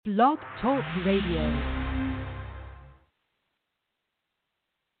Blog Talk Radio.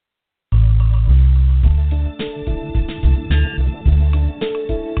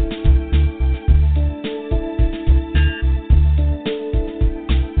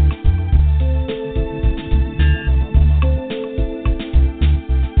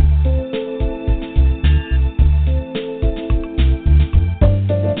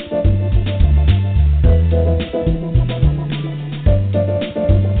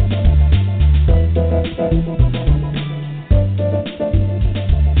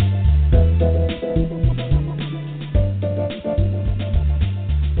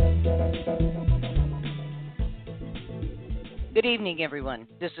 Good evening, everyone.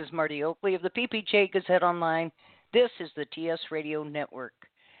 This is Marty Oakley of the PPJ Gazette Online. This is the TS Radio Network.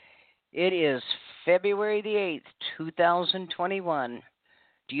 It is February the 8th, 2021.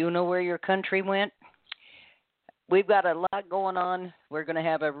 Do you know where your country went? We've got a lot going on. We're going to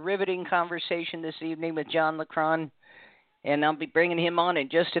have a riveting conversation this evening with John Leckrone, and I'll be bringing him on in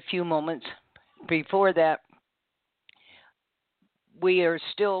just a few moments. Before that, we are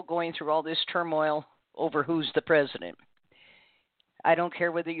still going through all this turmoil over who's the president. I don't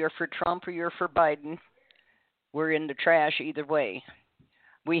care whether you're for Trump or you're for Biden. We're in the trash either way.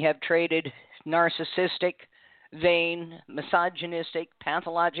 We have traded narcissistic, vain, misogynistic,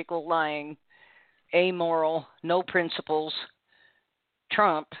 pathological lying, amoral, no principles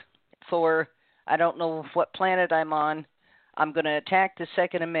Trump for I don't know what planet I'm on. I'm going to attack the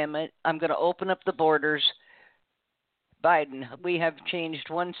Second Amendment. I'm going to open up the borders. Biden, we have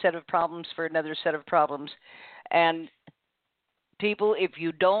changed one set of problems for another set of problems. And people, if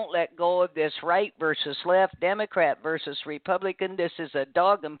you don't let go of this right versus left, Democrat versus Republican, this is a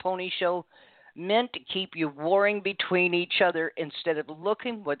dog and pony show meant to keep you warring between each other instead of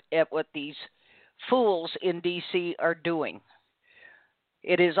looking at what these fools in D.C. are doing.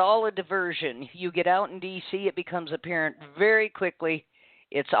 It is all a diversion. You get out in D.C., it becomes apparent very quickly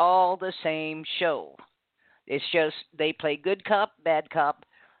it's all the same show. It's just they play good cop, bad cop.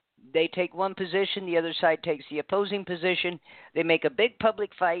 They take one position, the other side takes the opposing position. They make a big public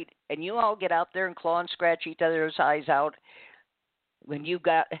fight, and you all get out there and claw and scratch each other's eyes out when you've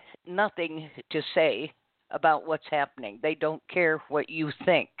got nothing to say about what's happening. They don't care what you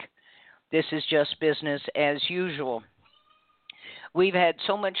think. This is just business as usual. We've had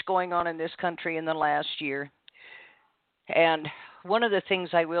so much going on in this country in the last year, and one of the things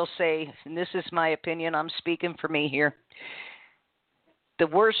I will say, and this is my opinion, I'm speaking for me here, the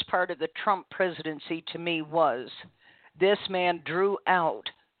worst part of the Trump presidency to me was this man drew out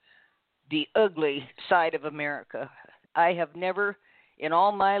the ugly side of America. I have never, in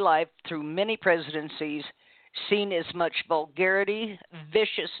all my life, through many presidencies, seen as much vulgarity,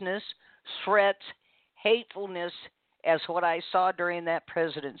 viciousness, threats, hatefulness as what I saw during that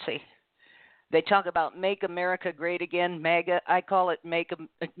presidency. They talk about make America great again, MAGA. I call it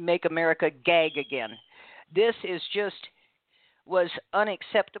make America gag again. This is just was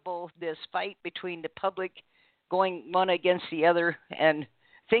unacceptable, this fight between the public going one against the other and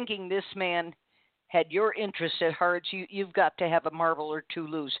thinking this man had your interests at heart. You've got to have a marble or two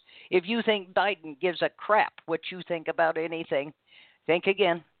loose. If you think Biden gives a crap what you think about anything, think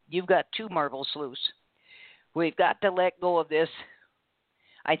again. You've got two marbles loose. We've got to let go of this.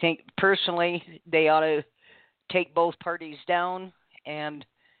 I think personally they ought to take both parties down and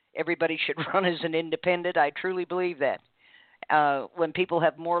everybody should run as an independent. I truly believe that. When people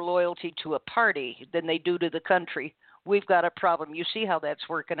have more loyalty to a party than they do to the country, we've got a problem. You see how that's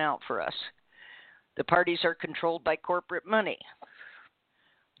working out for us. The parties are controlled by corporate money.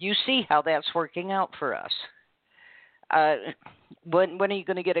 You see how that's working out for us. When are you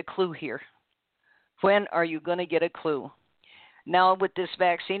going to get a clue here? When are you going to get a clue? Now with this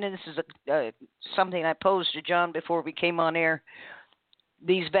vaccine, and this is something I posed to John before we came on air,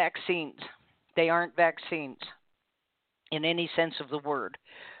 these vaccines, they aren't vaccines in any sense of the word.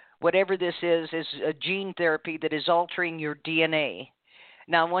 Whatever this is a gene therapy that is altering your DNA.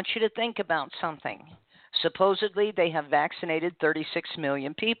 Now, I want you to think about something. Supposedly, they have vaccinated 36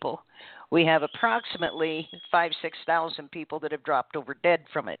 million people. We have approximately 6,000 people that have dropped over dead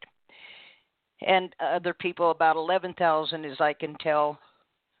from it. And other people, about 11,000, as I can tell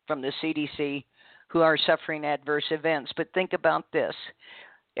from the CDC, who are suffering adverse events. But think about this.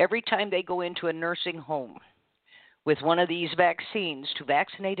 Every time they go into a nursing home with one of these vaccines to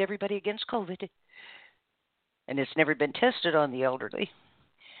vaccinate everybody against COVID, and it's never been tested on the elderly,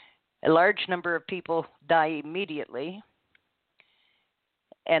 a large number of people die immediately,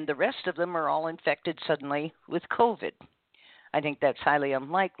 and the rest of them are all infected suddenly with COVID. I think that's highly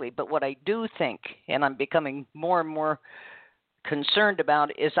unlikely, but what I do think, and I'm becoming more and more concerned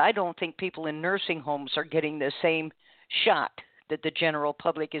about is I don't think people in nursing homes are getting the same shot that the general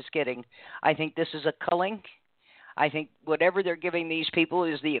public is getting. I think this is a culling. I think whatever they're giving these people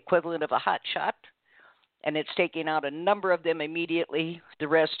is the equivalent of a hot shot, and it's taking out a number of them immediately, the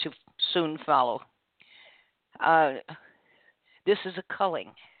rest to soon follow. This is a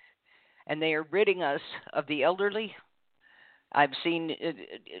culling, and they are ridding us of the elderly. I've seen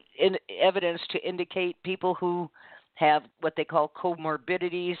evidence to indicate people who have what they call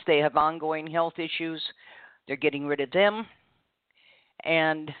comorbidities. They have ongoing health issues. They're getting rid of them.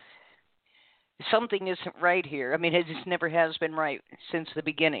 And something isn't right here. I mean, it just never has been right since the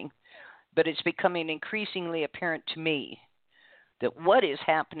beginning. But it's becoming increasingly apparent to me that what is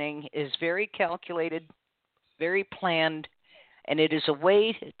happening is very calculated, very planned, and it is a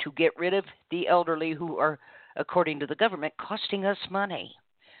way to get rid of the elderly who are, according to the government, costing us money.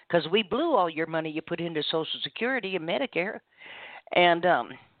 Because we blew all your money you put into Social Security and Medicare. And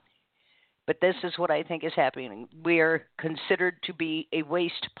but this is what I think is happening. We are considered to be a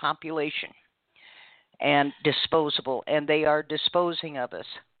waste population and disposable, and they are disposing of us.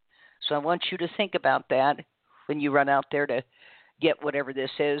 So I want you to think about that when you run out there to get whatever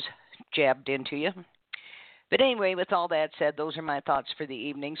this is jabbed into you. But anyway, with all that said, those are my thoughts for the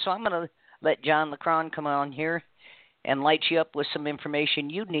evening. So I'm going to let John Leckrone come on here and light you up with some information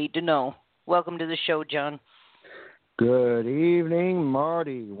you need to know. Welcome to the show, John. Good evening,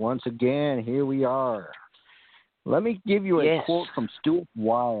 Marty. Once again, here we are. Let me give you a quote from Stuart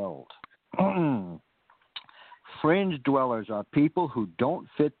Wilde. Fringe dwellers are people who don't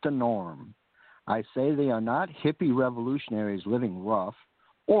fit the norm. I say they are not hippie revolutionaries living rough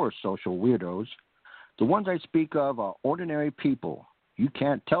or social weirdos. The ones I speak of are ordinary people. You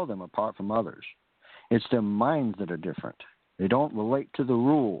can't tell them apart from others. It's their minds that are different. They don't relate to the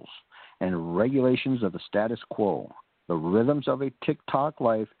rules and regulations of the status quo. The rhythms of a tick-tock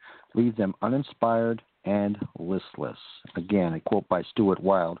life leave them uninspired and listless. Again, a quote by Stuart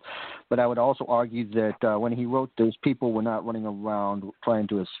Wilde. But I would also argue that when he wrote this, people were not running around trying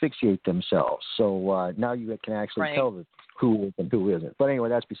to asphyxiate themselves. So now you can actually tell who is and who isn't. But anyway,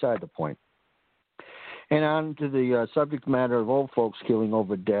 that's beside the point. And on to the subject matter of old folks killing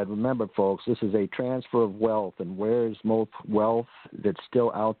over dead. Remember, folks, this is a transfer of wealth. And where is most wealth that's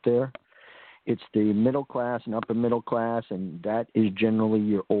still out there? It's the middle class and upper middle class, and that is generally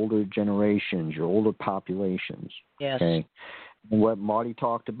your older generations, your older populations. Yes. Okay? And what Marty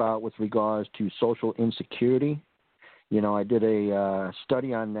talked about with regards to social insecurity, you know, I did a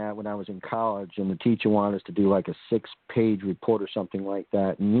study on that when I was in college, and the teacher wanted us to do like a 6-page report or something like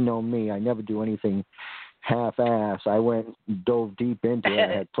that. And you know me, I never do anything half-ass. I dove deep into it. I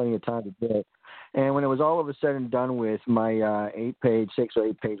had plenty of time to do it. And when it was all of a sudden done with, my 8-page, 6 or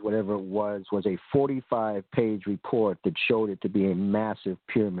 8-page, whatever it was a 45-page report that showed it to be a massive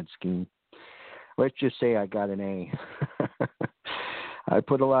pyramid scheme. Let's just say I got an A. I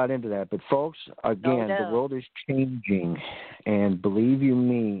put a lot into that. But, folks, again, the world is changing. And believe you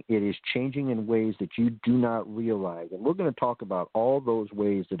me, it is changing in ways that you do not realize. And we're going to talk about all those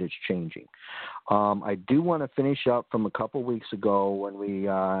ways that it's changing. I do want to finish up from a couple weeks ago when we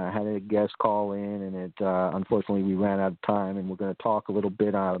had a guest call in, and it unfortunately we ran out of time, and we're going to talk a little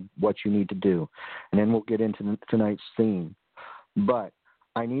bit on what you need to do. And then we'll get into tonight's theme. But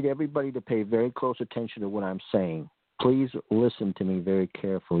I need everybody to pay very close attention to what I'm saying. Please listen to me very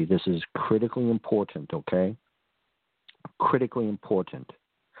carefully. This is critically important, okay? Critically important.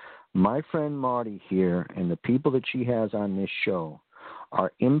 My friend Marty here and the people that she has on this show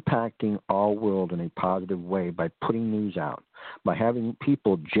are impacting our world in a positive way by putting news out, by having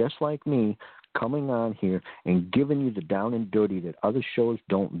people just like me coming on here and giving you the down and dirty that other shows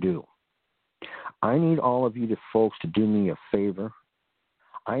don't do. I need all of you folks to do me a favor.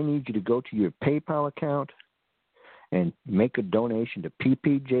 I need you to go to your PayPal account and make a donation to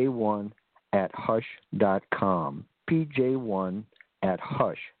ppj1@hush.com.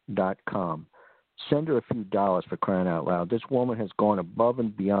 pj1@hush.com. Send her a few dollars for crying out loud. This woman has gone above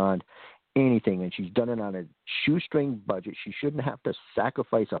and beyond anything, and she's done it on a shoestring budget. She shouldn't have to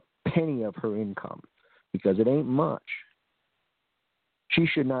sacrifice a penny of her income because it ain't much. She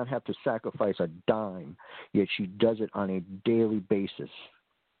should not have to sacrifice a dime, yet she does it on a daily basis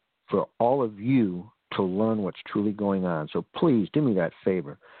for all of you to learn what's truly going on. So please do me that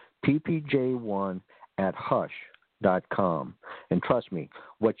favor. ppj1@hush.com. And trust me,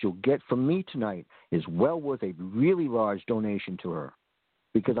 what you'll get from me tonight is well worth a really large donation to her.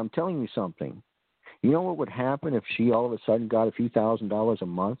 Because I'm telling you something. You know what would happen if she all of a sudden got a few $1,000s a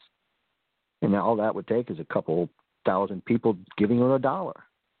month? And all that would take is a couple thousand people giving her $1.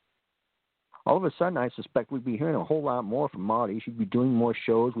 all of a sudden I suspect we'd be hearing a whole lot more from Marty. She'd be doing more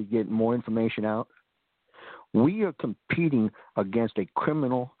shows. We'd get more information out. We are competing against a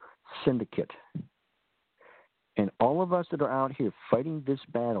criminal syndicate. And all of us that are out here fighting this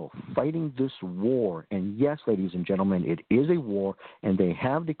battle, fighting this war, and yes, ladies and gentlemen, it is a war, and they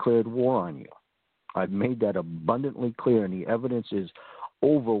have declared war on you. I've made that abundantly clear, and the evidence is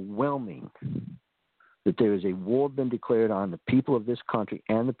overwhelming that there is a war been declared on the people of this country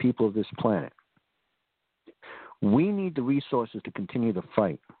and the people of this planet. We need the resources to continue the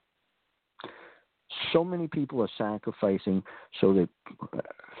fight. So many people are sacrificing so that,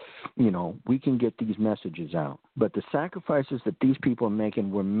 we can get these messages out. But the sacrifices that these people are making,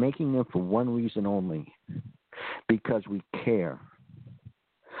 we're making them for one reason only, because we care.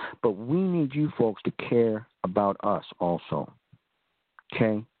 But we need you folks to care about us also.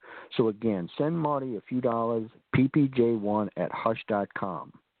 Okay? So again, send Marty a few dollars,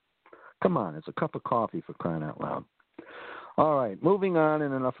 ppj1@hush.com. Come on, it's a cup of coffee, for crying out loud. All right, moving on,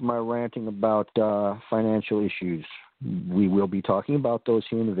 and enough of my ranting about financial issues. We will be talking about those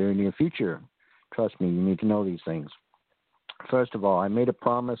here in the very near future. Trust me, you need to know these things. First of all, I made a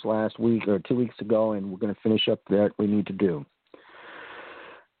promise last week or 2 weeks ago, and we're going to finish up that we need to do.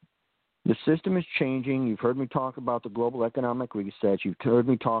 The system is changing. You've heard me talk about the global economic reset. You've heard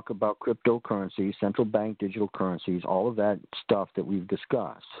me talk about cryptocurrencies, central bank digital currencies, all of that stuff that we've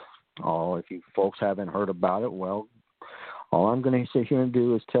discussed. If you folks haven't heard about it, well, all I'm going to sit here and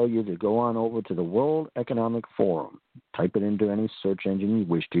do is tell you to go on over to the World Economic Forum. Type it into any search engine you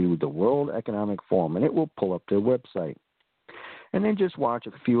wish to, the World Economic Forum, and it will pull up their website. And then just watch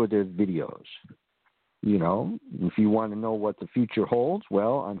a few of their videos. If you want to know what the future holds,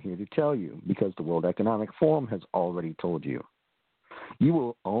 well, I'm here to tell you, because the World Economic Forum has already told you. You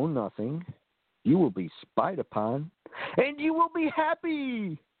will own nothing, you will be spied upon, and you will be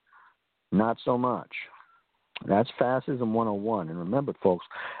happy. Not so much. That's Fascism 101. And remember, folks,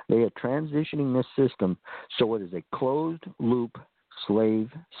 they are transitioning this system so it is a closed-loop slave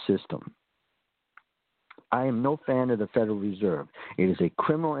system. I am no fan of the Federal Reserve. It is a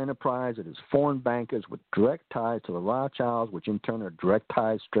criminal enterprise. It is foreign bankers with direct ties to the Rothschilds, which in turn are direct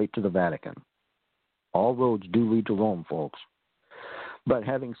ties straight to the Vatican. All roads do lead to Rome, folks. But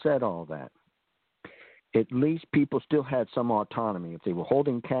having said all that, at least people still had some autonomy. If they were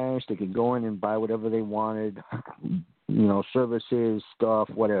holding cash, they could go in and buy whatever they wanted, services, stuff,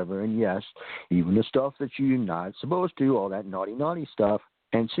 whatever. And yes, even the stuff that you're not supposed to, all that naughty, naughty stuff.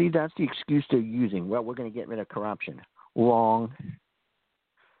 And see, that's the excuse they're using. Well, we're going to get rid of corruption. Wrong.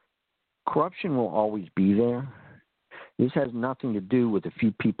 Corruption will always be there. This has nothing to do with a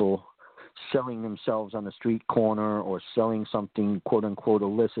few people selling themselves on the street corner or selling something, quote-unquote,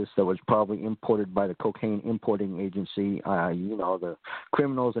 illicit that was probably imported by the cocaine importing agency. The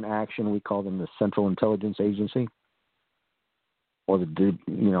criminals in action, we call them the Central Intelligence Agency. Or the,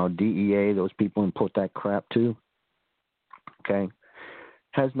 DEA, those people import that crap too. Okay?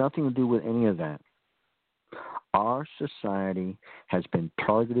 Has nothing to do with any of that. Our society has been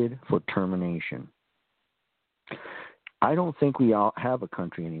targeted for termination. I don't think we all have a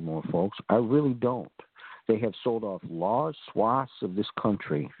country anymore, folks. I really don't. They have sold off large swaths of this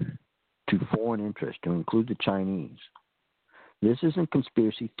country to foreign interests, to include the Chinese. This isn't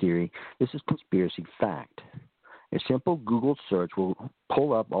conspiracy theory. This is conspiracy fact. A simple Google search will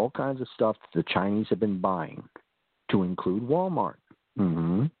pull up all kinds of stuff that the Chinese have been buying, to include Walmart.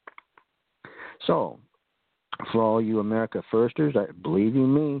 So, for all you America Firsters, believe you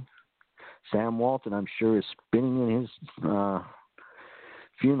me, Sam Walton, I'm sure, is spinning in his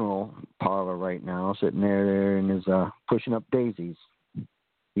funeral parlor right now, sitting there and is pushing up daisies.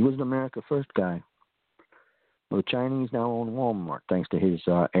 He was an America First guy. Well, the Chinese now own Walmart, thanks to his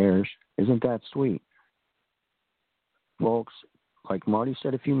heirs. Isn't that sweet? Folks, like Marty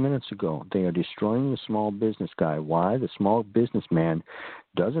said a few minutes ago, they are destroying the small business guy. Why? The small businessman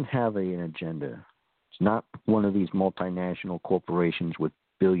doesn't have an agenda. It's not one of these multinational corporations with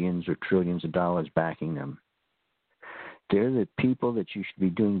billions or trillions of dollars backing them. They're the people that you should be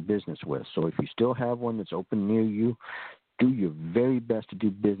doing business with. So if you still have one that's open near you, do your very best to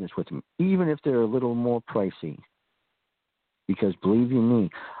do business with them, even if they're a little more pricey. Because believe you me,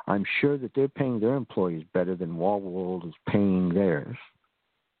 I'm sure that they're paying their employees better than Walmart is paying theirs.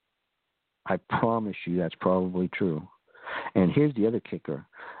 I promise you that's probably true. And here's the other kicker.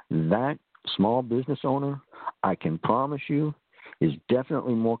 That small business owner, I can promise you, is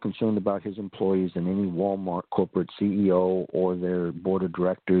definitely more concerned about his employees than any Walmart corporate CEO or their board of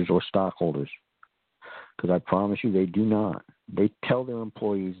directors or stockholders. Because I promise you they do not. They tell their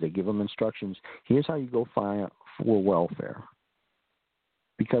employees, they give them instructions, here's how you go file for welfare.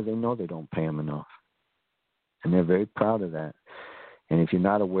 because they know they don't pay them enough. And they're very proud of that. And if you're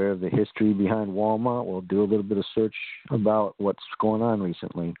not aware of the history behind Walmart, well, do a little bit of search about what's going on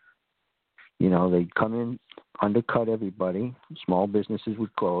recently. You know, they come in, undercut everybody, small businesses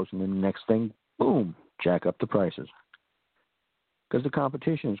would close, and then the next thing, boom, jack up the prices. Because the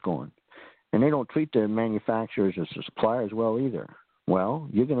competition is going. And they don't treat their manufacturers or suppliers well either. Well,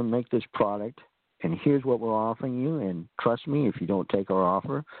 you're going to make this product, and here's what we're offering you, and trust me, if you don't take our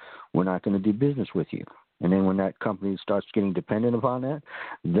offer, we're not going to do business with you. And then when that company starts getting dependent upon that,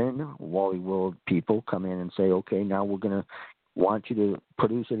 then Wally World people come in and say, okay, now we're going to want you to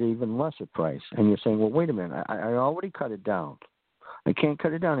produce at an even lesser price. And you're saying, well, wait a minute, I already cut it down. I can't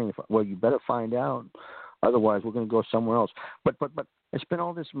cut it down any. Well, you better find out. Otherwise, we're going to go somewhere else. But I spent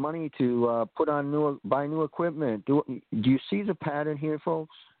all this money to buy new equipment. Do you see the pattern here,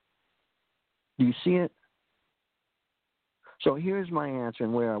 folks? Do you see it? So here's my answer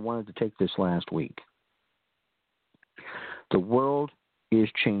and where I wanted to take this last week. The world is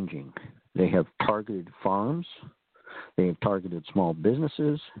changing. They have targeted farms. They have targeted small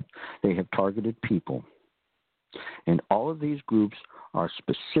businesses. They have targeted people. And all of these groups are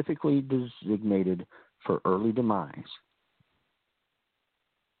specifically designated for early demise.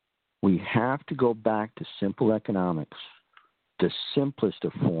 We have to go back to simple economics, the simplest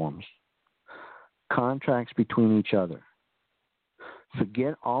of forms, contracts between each other.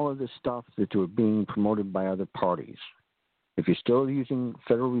 Forget all of the stuff that are being promoted by other parties. If you're still using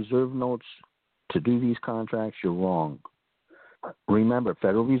Federal Reserve notes to do these contracts, you're wrong. Remember,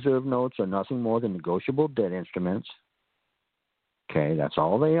 Federal Reserve notes are nothing more than negotiable debt instruments. Okay, that's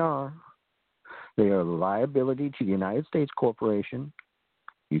all they are. They are a liability to the United States Corporation.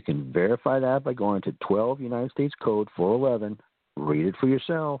 You can verify that by going to 12 United States Code 411. Read it for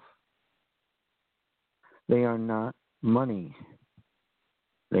yourself. They are not money.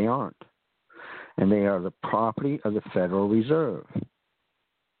 They aren't. And they are the property of the Federal Reserve.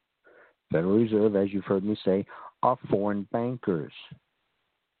 Federal Reserve, as you've heard me say, are foreign bankers.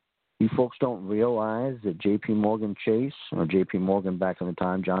 You folks don't realize that J.P. Morgan Chase, or J.P. Morgan back in the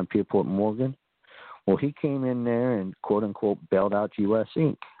time, John Pierpont Morgan, well, he came in there and, quote-unquote, bailed out U.S.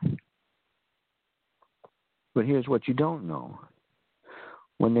 Inc. But here's what you don't know.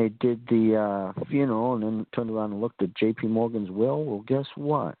 When they did the funeral and then turned around and looked at J.P. Morgan's will, well, guess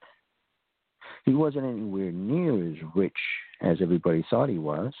what? He wasn't anywhere near as rich as everybody thought he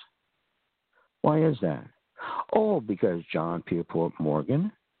was. Why is that? Oh, because John Pierpont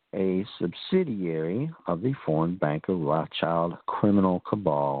Morgan, a subsidiary of the foreign banker Rothschild criminal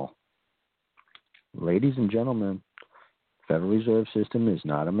cabal. Ladies and gentlemen, Federal Reserve System is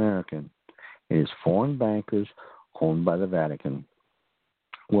not American. It is foreign bankers owned by the Vatican.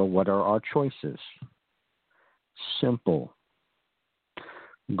 Well, what are our choices? Simple.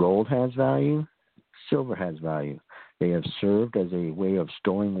 Gold has value. Silver has value. They have served as a way of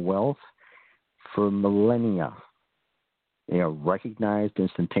storing wealth for millennia. They are recognized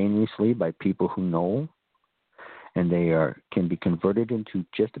instantaneously by people who know, and they can be converted into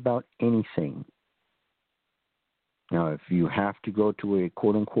just about anything. Now, if you have to go to a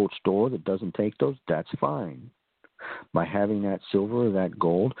quote-unquote store that doesn't take those, that's fine. By having that silver or that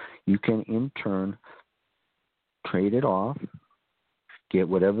gold, you can in turn trade it off, get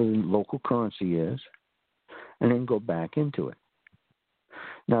whatever the local currency is, and then go back into it.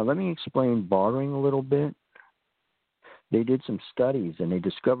 Now, let me explain bartering a little bit. They did some studies, and they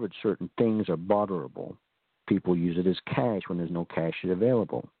discovered certain things are barterable. People use it as cash when there's no cash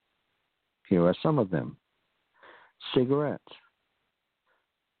available. Here are some of them. Cigarettes,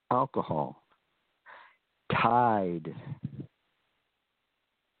 alcohol, Tide,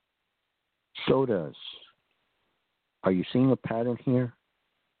 sodas. Are you seeing a pattern here?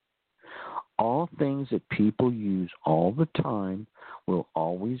 All things that people use all the time will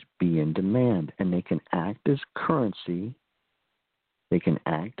always be in demand, and they can act as currency. They can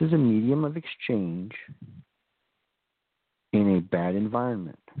act as a medium of exchange in a bad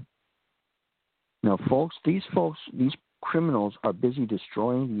environment. Now, these criminals are busy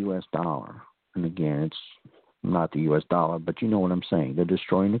destroying the U.S. dollar. And again, it's not the U.S. dollar, but you know what I'm saying. They're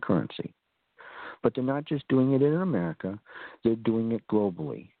destroying the currency. But they're not just doing it in America. They're doing it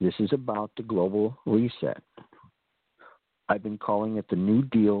globally. This is about the global reset. I've been calling it the New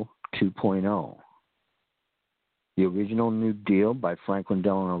Deal 2.0. The original New Deal by Franklin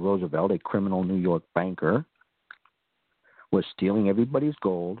Delano Roosevelt, a criminal New York banker, was stealing everybody's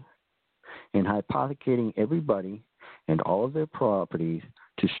gold and hypothecating everybody and all of their properties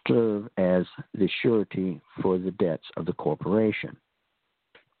to serve as the surety for the debts of the corporation.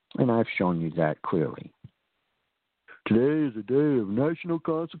 And I've shown you that clearly. Today is a day of national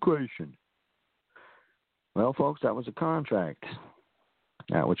consecration. Well, folks, that was a contract.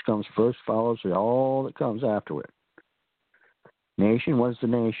 That which comes first follows all that comes after it. Nation, what is the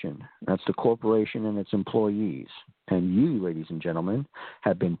nation? That's the corporation and its employees. And you, ladies and gentlemen,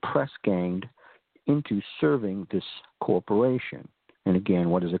 have been press-ganged into serving this corporation. And again,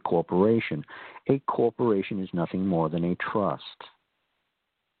 what is a corporation? A corporation is nothing more than a trust.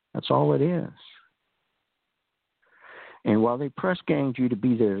 That's all it is. And while they press-ganged you to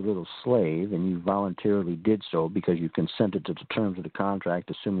be their little slave, and you voluntarily did so because you consented to the terms of the contract,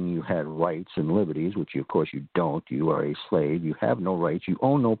 assuming you had rights and liberties, which of course you don't. You are a slave. You have no rights. You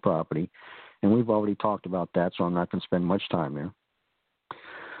own no property. And we've already talked about that, so I'm not going to spend much time there.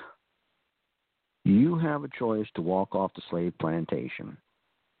 You have a choice to walk off the slave plantation.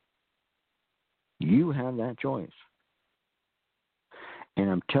 You have that choice. And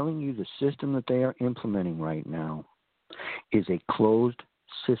I'm telling you, the system that they are implementing right now is a closed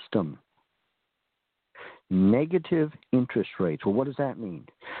system. Negative interest rates. Well, what does that mean?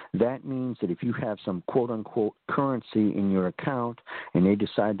 That means that if you have some quote-unquote currency in your account and they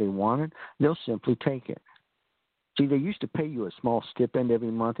decide they want it, they'll simply take it. See, they used to pay you a small stipend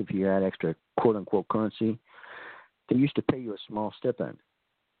every month if you had extra quote-unquote currency. They used to pay you a small stipend.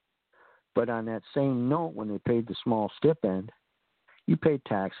 But on that same note, when they paid the small stipend, you paid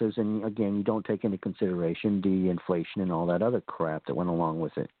taxes, and again, you don't take into consideration the inflation and all that other crap that went along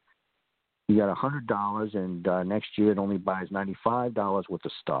with it. You got $100, and next year it only buys $95 worth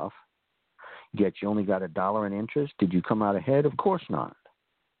of stuff. Yet you only got $1 in interest. Did you come out ahead? Of course not.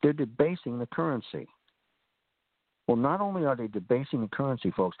 They're debasing the currency. Well, not only are they debasing the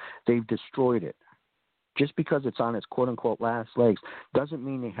currency, folks, they've destroyed it. Just because it's on its quote-unquote last legs doesn't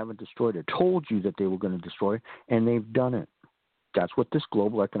mean they haven't destroyed it. Told you that they were going to destroy it, and they've done it. That's what this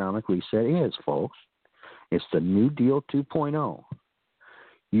global economic reset is, folks. It's the New Deal 2.0.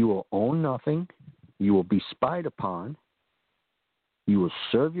 You will own nothing. You will be spied upon. You will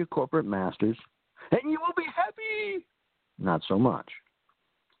serve your corporate masters, and you will be happy. Not so much.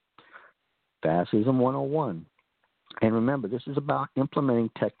 Fascism 101. And remember, this is about implementing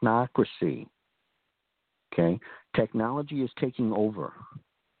technocracy. Okay? Technology is taking over.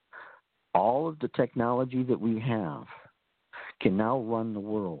 All of the technology that we have can now run the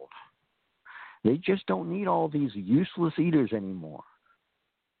world. They just don't need all these useless eaters anymore.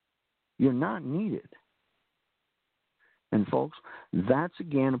 You're not needed. And folks, that's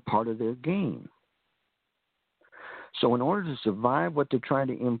again a part of their game. So in order to survive what they're trying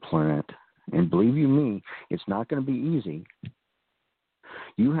to implement, and believe you me, it's not going to be easy,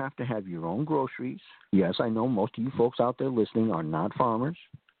 you have to have your own groceries. Yes, I know most of you folks out there listening are not farmers.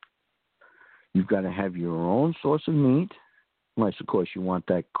 You've got to have your own source of meat. Unless, of course, you want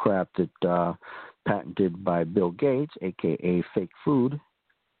that crap that patented by Bill Gates, a.k.a. fake food.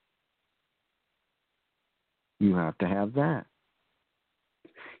 You have to have that.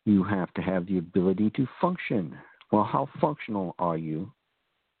 You have to have the ability to function. Well, how functional are you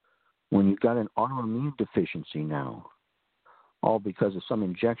when you've got an autoimmune deficiency now? All because of some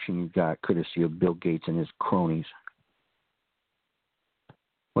injection you got courtesy of Bill Gates and his cronies.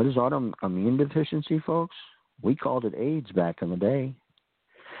 What is autoimmune deficiency, folks? We called it AIDS back in the day.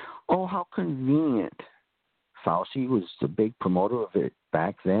 Oh, how convenient. Fauci was the big promoter of it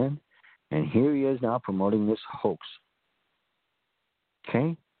back then, and here he is now promoting this hoax.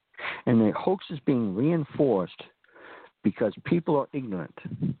 Okay? And the hoax is being reinforced because people are ignorant.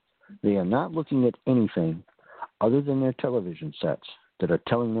 They are not looking at anything other than their television sets that are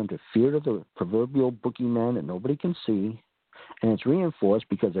telling them to fear the proverbial boogeyman that nobody can see. And it's reinforced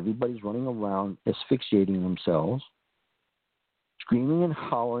because everybody's running around asphyxiating themselves, screaming and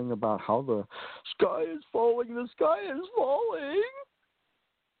hollering about how the sky is falling, the sky is falling.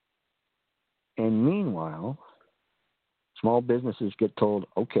 And meanwhile, small businesses get told,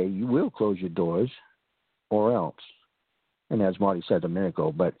 okay, you will close your doors or else. And as Marty said a minute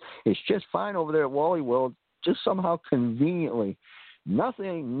ago, but it's just fine over there at Wally World, just somehow conveniently.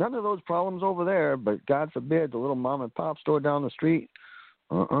 None of those problems over there, but God forbid the little mom and pop store down the street,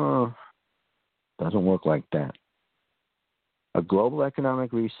 doesn't work like that. A global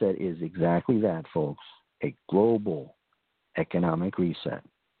economic reset is exactly that, folks, a global economic reset.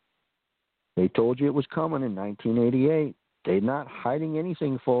 They told you it was coming in 1988. They're not hiding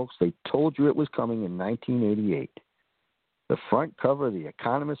anything, folks. They told you it was coming in 1988. The front cover of the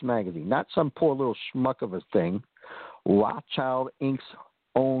Economist magazine, not some poor little schmuck of a thing. Rothschild Inc.'s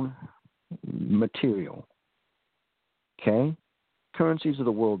own material. Okay? Currencies of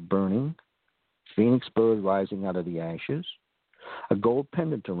the world burning. Phoenix bird rising out of the ashes. A gold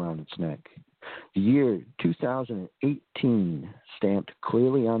pendant around its neck. The year 2018 stamped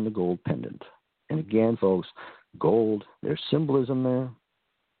clearly on the gold pendant. And again, folks, gold, there's symbolism there.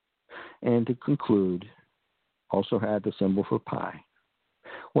 And to conclude, also had the symbol for pi.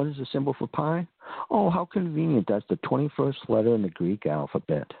 What is the symbol for pi? Oh, how convenient. That's the 21st letter in the Greek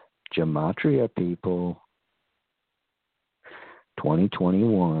alphabet. Gematria, people.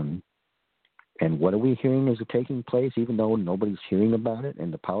 2021. And what are we hearing is taking place, even though nobody's hearing about it,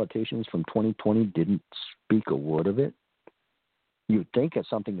 and the politicians from 2020 didn't speak a word of it? You'd think that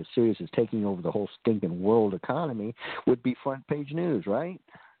something as serious as taking over the whole stinking world economy would be front page news, right?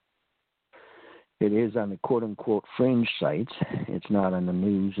 It is on the quote-unquote fringe sites. It's not on the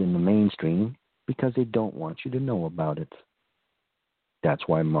news in the mainstream because they don't want you to know about it. That's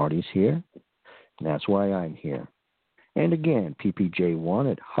why Marty's here. And that's why I'm here. And again,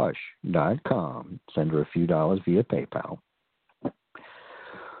 ppj1 at hush.com. Send her a few dollars via PayPal.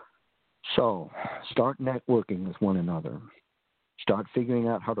 So, start networking with one another. Start figuring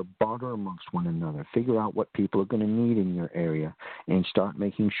out how to barter amongst one another. Figure out what people are going to need in your area and start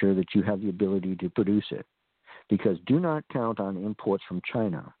making sure that you have the ability to produce it. Because do not count on imports from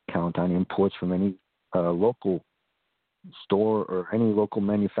China. Count on imports from any local store or any local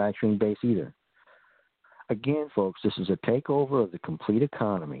manufacturing base either. Again, folks, this is a takeover of the complete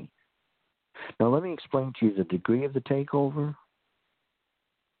economy. Now, let me explain to you the degree of the takeover.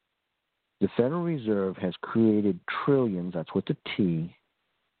 The Federal Reserve has created trillions, that's with the T,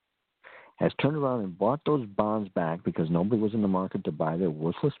 has turned around and bought those bonds back because nobody was in the market to buy their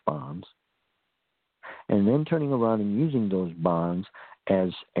worthless bonds, and then turning around and using those bonds as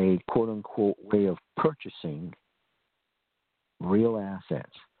a quote-unquote way of purchasing real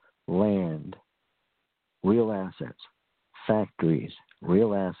assets, land, real assets, factories,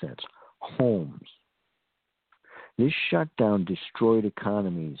 real assets, homes. This shutdown destroyed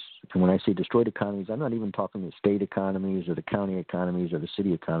economies. And when I say destroyed economies, I'm not even talking the state economies or the county economies or the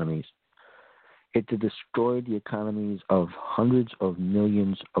city economies. It destroyed the economies of hundreds of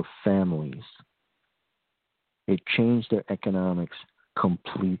millions of families. It changed their economics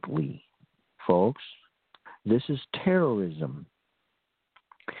completely. Folks, this is terrorism.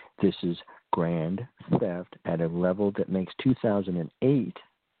 This is grand theft at a level that makes 2008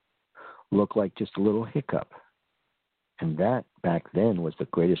 look like just a little hiccup. And that, back then, was the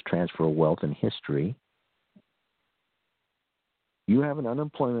greatest transfer of wealth in history. You have an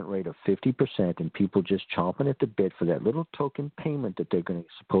unemployment rate of 50% and people just chomping at the bit for that little token payment that they're going to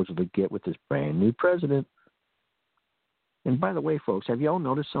supposedly get with this brand new president. And by the way, folks, have you all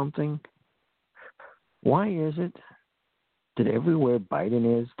noticed something? Why is it that everywhere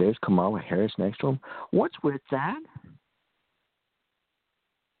Biden is, there's Kamala Harris next to him? What's with that?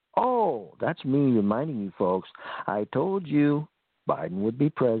 Oh, that's me reminding you, folks. I told you Biden would be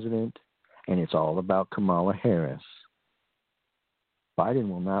president, and it's all about Kamala Harris. Biden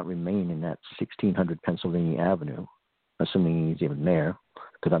will not remain in that 1600 Pennsylvania Avenue, assuming he's even there,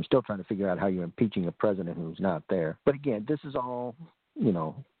 because I'm still trying to figure out how you're impeaching a president who's not there. But again, this is all,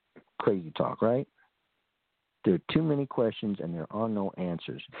 crazy talk, right? There are too many questions, and there are no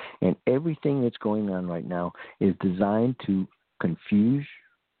answers. And everything that's going on right now is designed to confuse,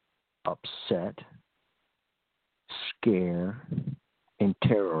 upset, scare, and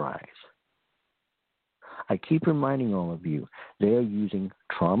terrorize. I keep reminding all of you, they are using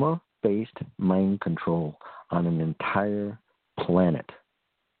trauma-based mind control on an entire planet.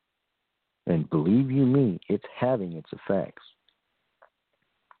 And believe you me, it's having its effects.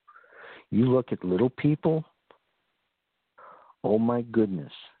 You look at little people, oh my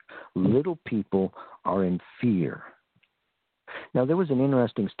goodness, little people are in fear. Now, there was an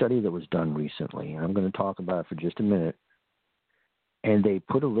interesting study that was done recently, and I'm going to talk about it for just a minute. And they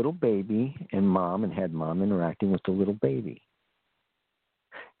put a little baby and had mom interacting with the little baby.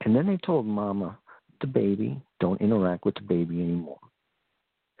 And then they told mama, the baby, don't interact with the baby anymore.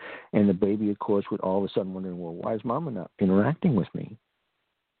 And the baby, of course, would all of a sudden wondering, well, why is mama not interacting with me?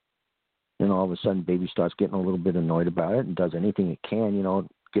 And all of a sudden, baby starts getting a little bit annoyed about it and does anything it can,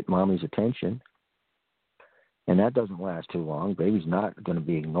 get mommy's attention. And that doesn't last too long. Baby's not going to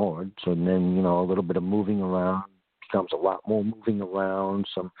be ignored. So then, a little bit of moving around becomes a lot more moving around,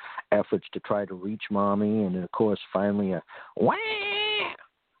 some efforts to try to reach mommy, and then, of course, finally a wah!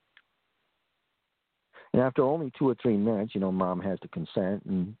 And after only 2 or 3 minutes, mom has to consent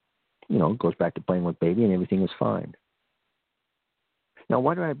and, goes back to playing with baby and everything is fine. Now,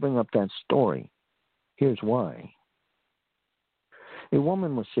 why do I bring up that story? Here's why. A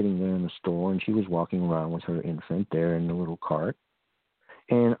woman was sitting there in the store, and she was walking around with her infant there in the little cart,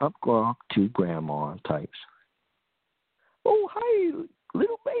 and up walked 2 grandma types. Oh, hi,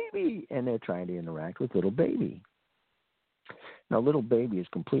 little baby, and they're trying to interact with little baby. Now, little baby is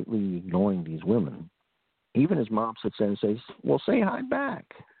completely ignoring these women. Even his mom sits there and says, well, say hi back.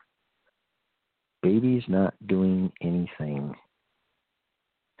 Baby's not doing anything.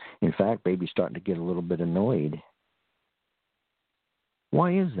 In fact, baby's starting to get a little bit annoyed.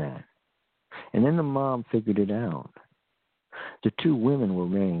 Why is that? And then the mom figured it out. The two women were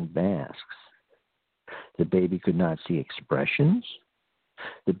wearing masks. The baby could not see expressions.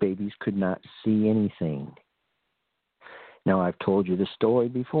 The babies could not see anything. Now, I've told you this story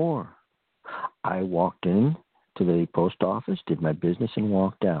before. I walked in to the post office, did my business, and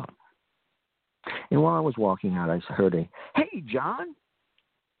walked out. And while I was walking out, I heard a, hey, John.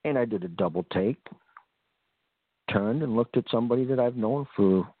 And I did a double take, turned and looked at somebody that I've known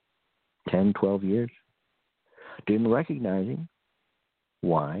for 10, 12 years. Didn't recognize him.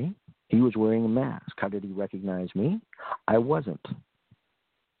 Why? He was wearing a mask. How did he recognize me? I wasn't.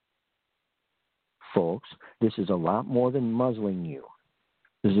 Folks, this is a lot more than muzzling you.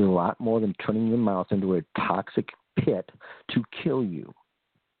 This is a lot more than turning your mouth into a toxic pit to kill you.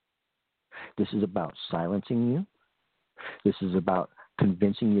 This is about silencing you. This is about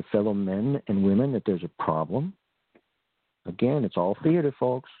convincing your fellow men and women that there's a problem. Again, it's all theater,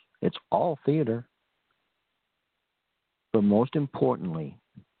 folks. It's all theater. But most importantly,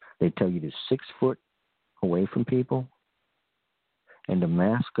 they tell you to 6 foot away from people and to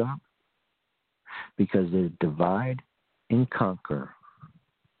mask up because they divide and conquer.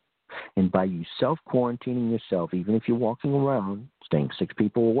 And by you self-quarantining yourself, even if you're walking around, staying 6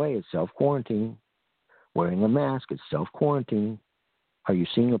 people away is self-quarantine. Wearing a mask is self-quarantine. Are you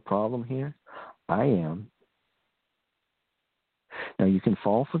seeing a problem here? I am. Now, you can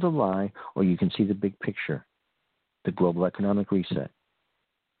fall for the lie, or you can see the big picture, the global economic reset.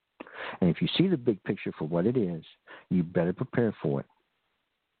 And if you see the big picture for what it is, you better prepare for it.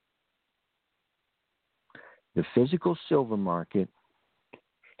 The physical silver market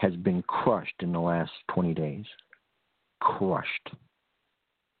has been crushed in the last 20 days. Crushed.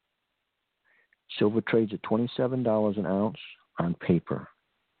 Silver trades at $27 an ounce on paper.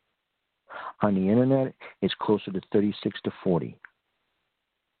 On the internet, it's closer to 36 to 40.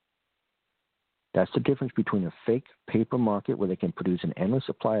 That's the difference between a fake paper market where they can produce an endless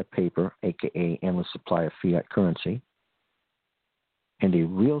supply of paper, aka endless supply of fiat currency, and a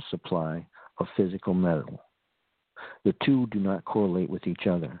real supply of physical metal. The two do not correlate with each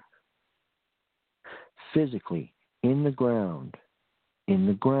other. Physically, in the ground,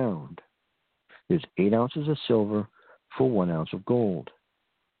 there's 8 ounces of silver for 1 ounce of gold.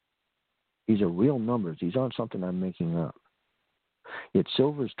 These are real numbers. These aren't something I'm making up. Yet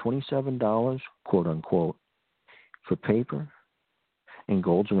silver is $27, quote unquote, for paper, and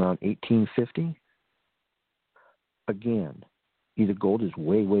gold's around $18.50. Again, either gold is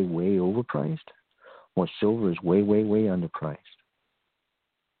way, way, way overpriced, or silver is way, way, way underpriced.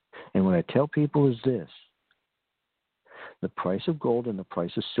 And what I tell people is this: the price of gold and the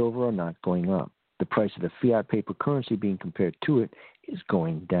price of silver are not going up. The price of the fiat paper currency being compared to it is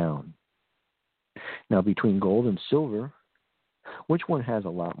going down. Now, between gold and silver, which one has a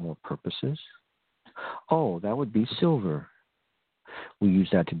lot more purposes? Oh, that would be silver. We use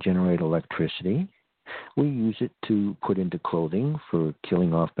that to generate electricity. We use it to put into clothing for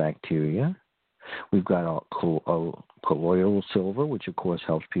killing off bacteria. We've got colloidal silver, which of course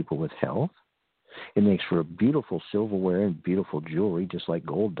helps people with health. It makes for a beautiful silverware and beautiful jewelry, just like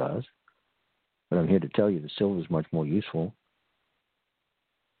gold does. But I'm here to tell you that silver is much more useful.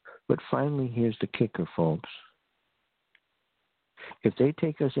 But finally, here's the kicker, folks. If they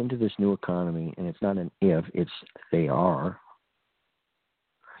take us into this new economy, and it's not an if, it's they are,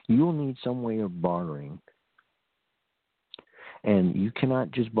 you will need some way of bartering. And you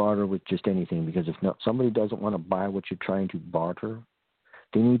cannot just barter with just anything, because if somebody doesn't want to buy what you're trying to barter,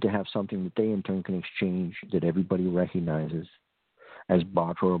 they need to have something that they in turn can exchange that everybody recognizes as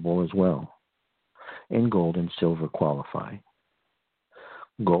barterable as well. And gold and silver qualify.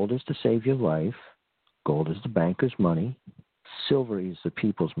 Gold is to save your life. Gold is the banker's money. Silver is the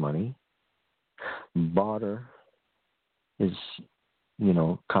people's money. Barter is,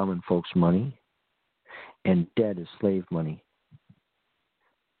 common folks' money. And debt is slave money.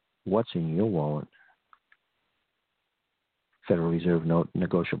 What's in your wallet? Federal Reserve note,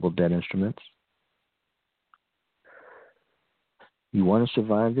 negotiable debt instruments. You want to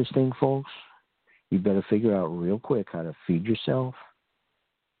survive this thing, folks? You better figure out real quick how to feed yourself,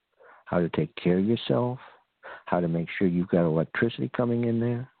 how to take care of yourself, how to make sure you've got electricity coming in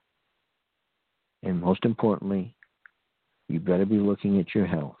there. And most importantly, you better be looking at your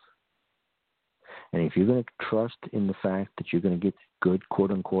health. And if you're going to trust in the fact that you're going to get good,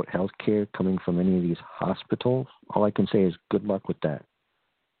 quote-unquote, health care coming from any of these hospitals, all I can say is good luck with that.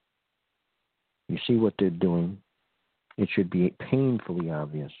 You see what they're doing. It should be painfully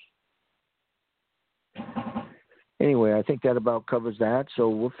obvious. Anyway, I think that about covers that, so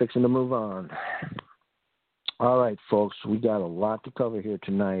we're fixing to move on. All right, folks, we got a lot to cover here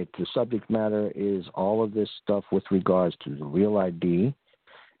tonight. The subject matter is all of this stuff with regards to the Real ID.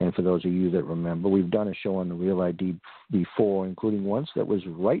 And for those of you that remember, we've done a show on the Real ID before, including once that was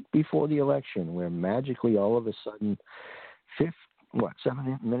right before the election, where magically all of a sudden, 7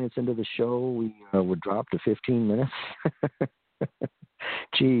 minutes into the show, we were dropped to 15 minutes.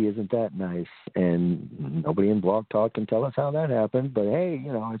 Gee, isn't that nice? And nobody in Blog Talk can tell us how that happened. But hey,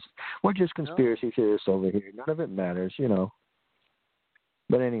 we're just conspiracy theorists over here. None of it matters,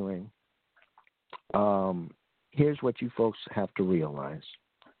 But anyway, here's what you folks have to realize.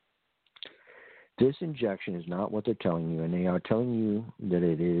 This injection is not what they're telling you, and they are telling you that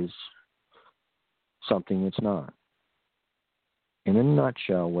it is something it's not. In a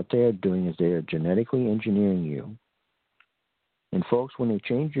nutshell, what they are doing is they are genetically engineering you. And folks, when they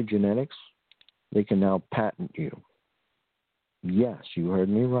change your genetics, they can now patent you. Yes, you heard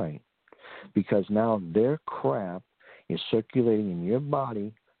me right. Because now their crap is circulating in your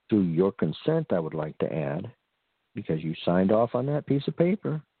body through your consent, I would like to add, because you signed off on that piece of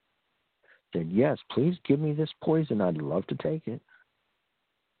paper. Said, yes, please give me this poison. I'd love to take it.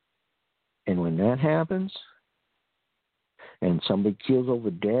 And when that happens, and somebody keels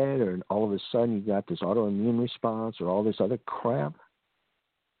over dead, or all of a sudden you got this autoimmune response or all this other crap,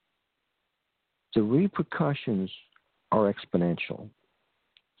 the repercussions are exponential.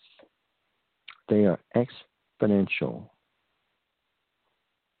 They are exponential.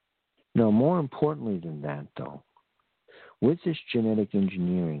 Now, more importantly than that, though, with this genetic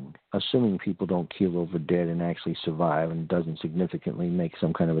engineering, assuming people don't keel over dead and actually survive and doesn't significantly make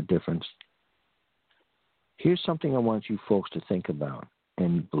some kind of a difference, here's something I want you folks to think about.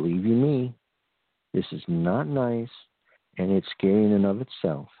 And believe you me, this is not nice, and it's scary in and of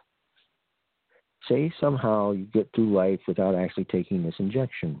itself. Say somehow you get through life without actually taking this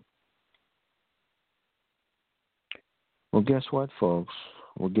injection. Well, guess what, folks?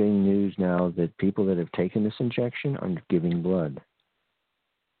 We're getting news now that people that have taken this injection are giving blood.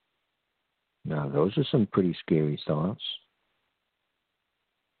 Now, those are some pretty scary thoughts.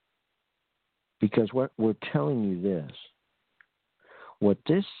 Because what we're telling you this, what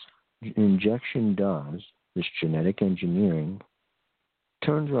this injection does, this genetic engineering,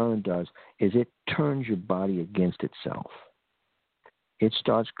 turns around and does, is it turns your body against itself. It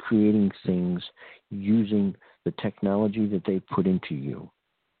starts creating things using the technology that they put into you.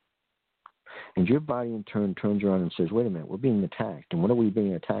 And your body in turn turns around and says, wait a minute, we're being attacked. And what are we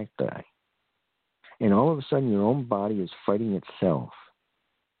being attacked by? And all of a sudden your own body is fighting itself.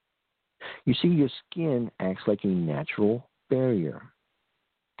 You see, your skin acts like a natural barrier.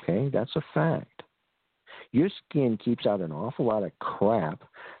 Okay, that's a fact. Your skin keeps out an awful lot of crap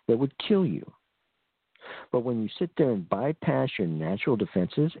that would kill you. But when you sit there and bypass your natural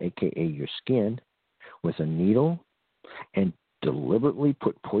defenses, a.k.a. your skin, with a needle and deliberately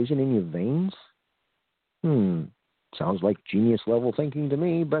put poison in your veins, sounds like genius level thinking to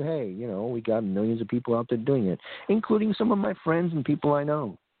me, but hey, we got millions of people out there doing it, including some of my friends and people I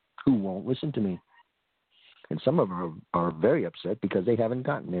know who won't listen to me. And some of them are very upset because they haven't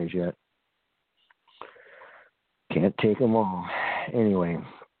gotten theirs yet. Can't take them all. Anyway,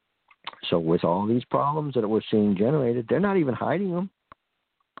 so with all these problems that we're seeing generated, they're not even hiding them.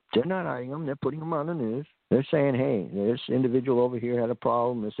 They're not hiding them. They're putting them on the news. They're saying, hey, this individual over here had a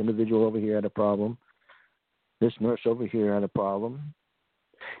problem. This individual over here had a problem. This nurse over here had a problem.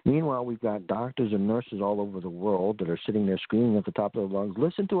 Meanwhile, we've got doctors and nurses all over the world that are sitting there screaming at the top of their lungs,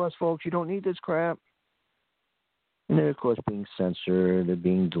 listen to us, folks. You don't need this crap. And they're, of course, being censored. They're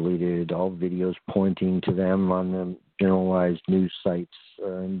being deleted. All videos pointing to them on the generalized news sites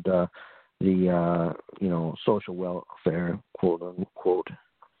and the social welfare, quote unquote,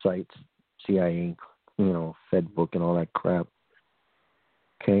 sites, CIA, Fedbook and all that crap,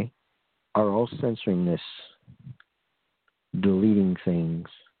 okay, are all censoring this, deleting things,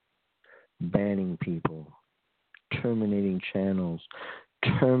 banning people, terminating channels,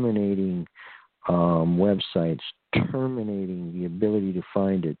 terminating websites, terminating the ability to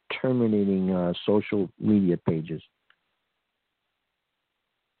find it, terminating social media pages.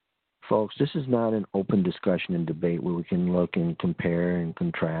 Folks, this is not an open discussion and debate where we can look and compare and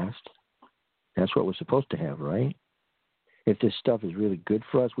contrast. That's what we're supposed to have, right? If this stuff is really good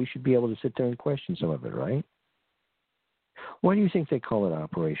for us, we should be able to sit there and question some of it, right? Why do you think they call it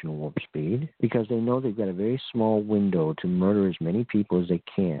Operation Warp Speed? Because they know they've got a very small window to murder as many people as they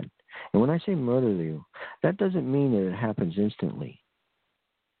can. And when I say murder you, that doesn't mean that it happens instantly.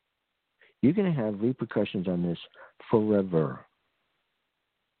 You're going to have repercussions on this forever.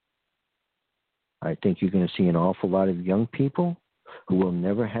 I think you're going to see an awful lot of young people who will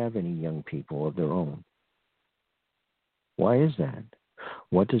never have any young people of their own. Why is that?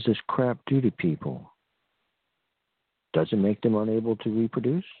 What does this crap do to people? Does it make them unable to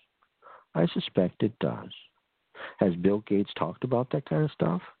reproduce? I suspect it does. Has Bill Gates talked about that kind of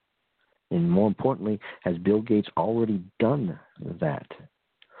stuff? And more importantly, has Bill Gates already done that?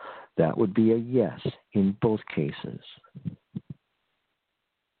 That would be a yes in both cases.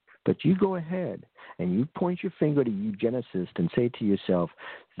 But you go ahead and you point your finger to eugenicist and say to yourself,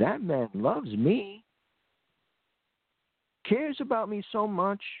 that man loves me, cares about me so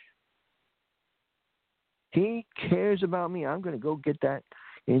much. He cares about me. I'm going to go get that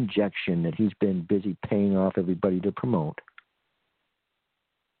injection that he's been busy paying off everybody to promote.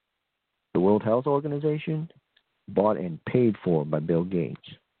 The World Health Organization, bought and paid for by Bill Gates.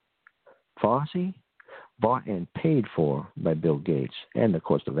 Fauci, bought and paid for by Bill Gates and, of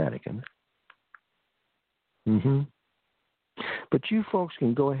course, the Vatican. But you folks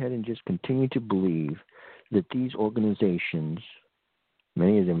can go ahead and just continue to believe that these organizations,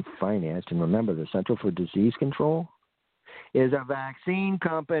 many of them financed, and remember, the Center for Disease Control is a vaccine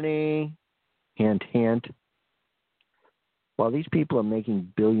company. Hint, hint. While these people are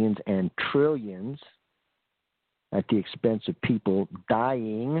making billions and trillions at the expense of people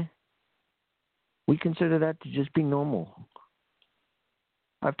dying, we consider that to just be normal.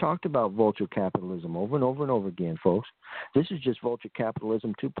 I've talked about vulture capitalism over and over and over again, folks. This is just vulture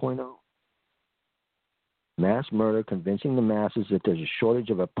capitalism 2.0. Mass murder, convincing the masses that there's a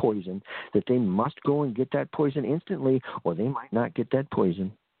shortage of a poison, that they must go and get that poison instantly, or they might not get that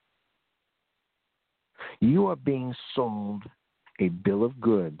poison. You are being sold a bill of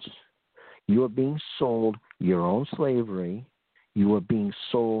goods. You are being sold your own slavery. You are being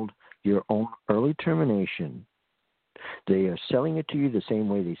sold your own early termination. They are selling it to you the same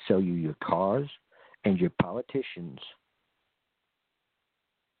way they sell you your cars and your politicians.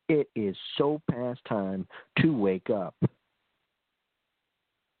 It is so past time to wake up.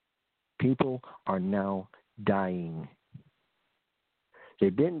 People are now dying.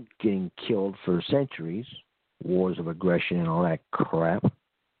 They've been getting killed for centuries, wars of aggression and all that crap.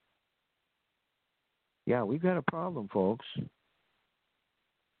 Yeah, we've got a problem, folks.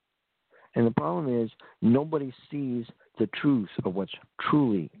 And the problem is nobody sees the truth of what's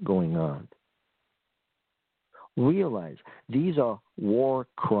truly going on. Realize these are war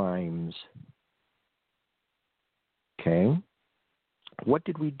crimes. Okay? What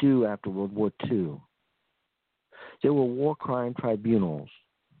did we do after World War II? There were war crime tribunals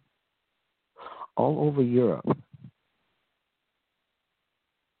all over Europe.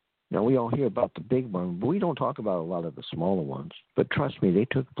 Now, we all hear about the big one, but we don't talk about a lot of the smaller ones. But trust me, they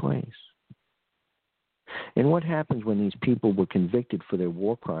took place. And what happens when these people were convicted for their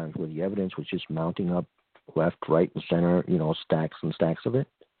war crimes, where the evidence was just mounting up left, right, and center, stacks and stacks of it?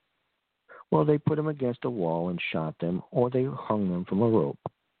 Well, they put them against a wall and shot them, or they hung them from a rope.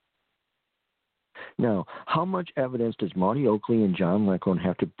 Now, how much evidence does Marty Oakley and John Leckrone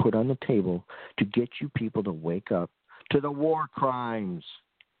have to put on the table to get you people to wake up to the war crimes?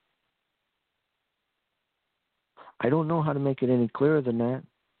 I don't know how to make it any clearer than that.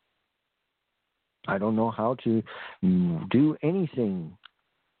 I don't know how to do anything.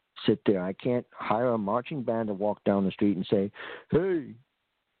 Sit there. I can't hire a marching band to walk down the street and say, hey,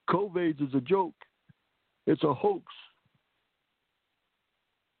 COVID is a joke. It's a hoax.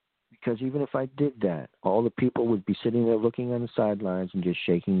 Because even if I did that, all the people would be sitting there looking on the sidelines and just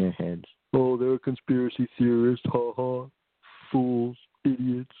shaking their heads. Oh, they're conspiracy theorists. Ha ha. Fools.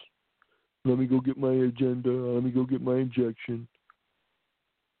 Idiots. Let me go get my agenda. Let me go get my injection.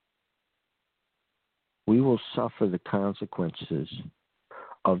 We will suffer the consequences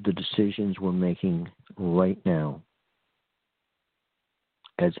of the decisions we're making right now.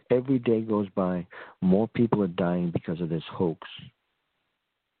 As every day goes by, more people are dying because of this hoax.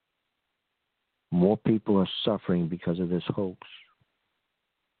 More people are suffering because of this hoax.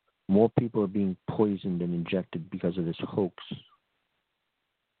 More people are being poisoned and injected because of this hoax.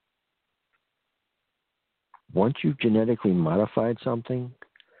 Once you've genetically modified something,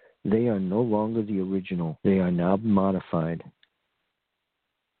 they are no longer the original. They are now modified.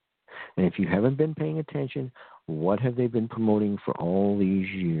 And if you haven't been paying attention, what have they been promoting for all these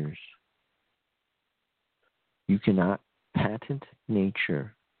years? You cannot patent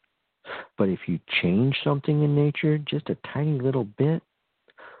nature. But if you change something in nature just a tiny little bit,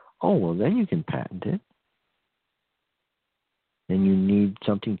 oh, well, then you can patent it. And you need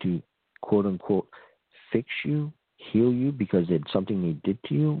something to, quote unquote, fix you, heal you because it's something they did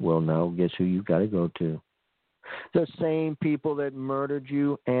to you. Well, now guess who you got to go to? The same people that murdered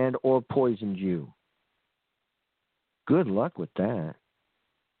you and or poisoned you. Good luck with that.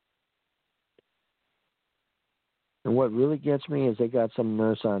 And what really gets me is they got some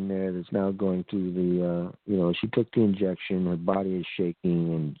nurse on there that's now going through the, she took the injection, her body is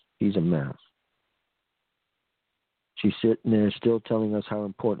shaking, and she's a mess. She's sitting there still telling us how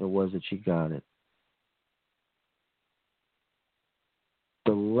important it was that she got it.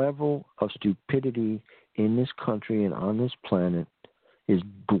 The level of stupidity in this country and on this planet is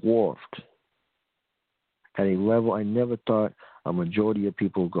dwarfed at a level I never thought a majority of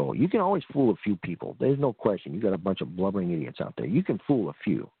people go. You can always fool a few people. There's no question. You got a bunch of blubbering idiots out there. You can fool a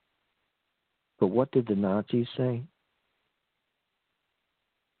few. But what did the Nazis say?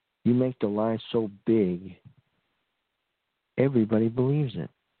 You make the lie so big, everybody believes it.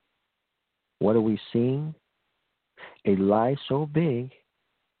 What are we seeing? A lie so big,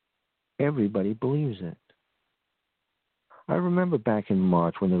 everybody believes it. I remember back in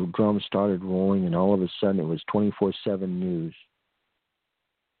March when the drums started rolling and all of a sudden it was 24/7 news.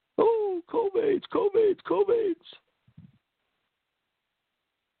 Oh, COVIDs, COVIDs, COVIDs.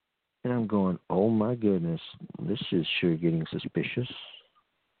 And I'm going, oh my goodness, this is sure getting suspicious.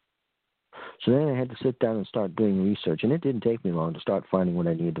 So then I had to sit down and start doing research, and it didn't take me long to start finding what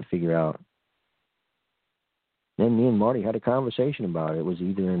I needed to figure out. Then me and Marty had a conversation about it. It was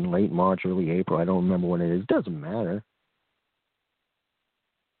either in late March, early April. I don't remember when it is. It doesn't matter.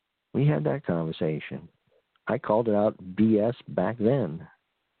 We had that conversation. I called it out BS back then.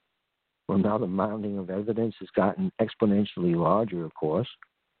 Well, now the mounting of evidence has gotten exponentially larger, of course.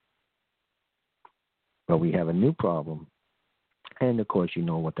 But we have a new problem. And, of course, you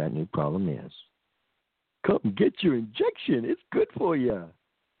know what that new problem is. Come get your injection. It's good for you.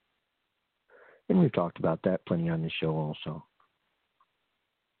 And we've talked about that plenty on this show also.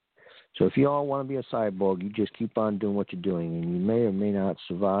 So if you all want to be a cyborg, you just keep on doing what you're doing, and you may or may not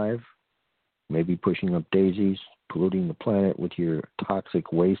survive, maybe pushing up daisies, polluting the planet with your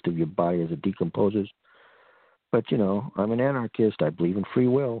toxic waste of your body as it decomposes. But, I'm an anarchist. I believe in free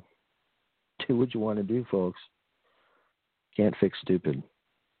will. Do what you want to do, folks. Can't fix stupid.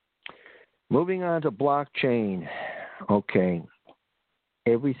 Moving on to blockchain. Okay.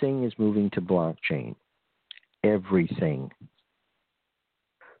 Everything is moving to blockchain. Everything.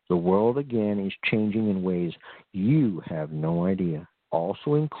 The world, again, is changing in ways you have no idea.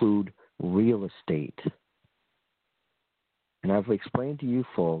 Also include real estate. And I've explained to you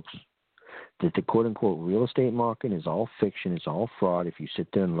folks that the quote-unquote real estate market is all fiction, it's all fraud. If you sit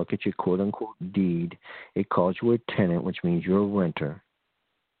there and look at your quote-unquote deed, it calls you a tenant, which means you're a renter.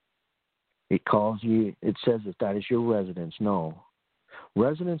 It says that is your residence. No.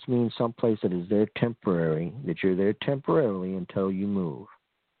 Residence means someplace that is there temporary, that you're there temporarily until you move.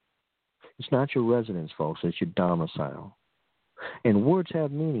 It's not your residence, folks. It's your domicile. And words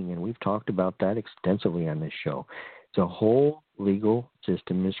have meaning, and we've talked about that extensively on this show. The whole legal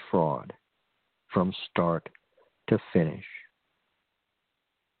system is fraud from start to finish.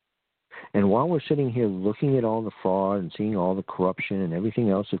 And while we're sitting here looking at all the fraud and seeing all the corruption and everything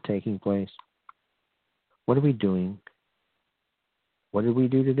else that's taking place, what are we doing? What did we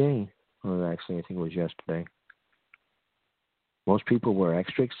do today? Well, actually, I think it was yesterday. Most people were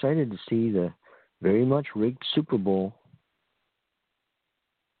extra excited to see the very much rigged Super Bowl.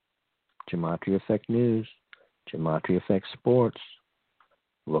 Gematria Effect News, Gematria Effect Sports.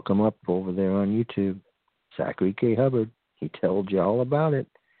 Look them up over there on YouTube. Zachary K. Hubbard, he told you all about it.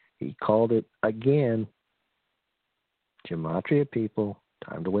 He called it again. Gematria people,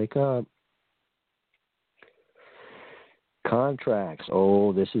 time to wake up. Contracts.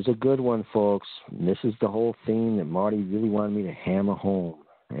 Oh, this is a good one, folks. This is the whole theme that Marty really wanted me to hammer home.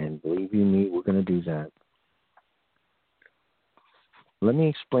 And believe you me, we're going to do that. Let me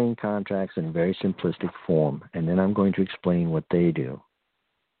explain contracts in a very simplistic form, and then I'm going to explain what they do.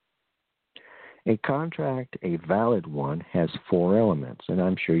 A contract, a valid one, has 4 elements, and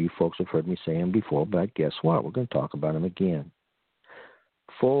I'm sure you folks have heard me say them before, but guess what? We're going to talk about them again.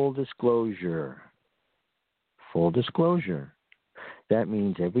 Full disclosure. Full disclosure. That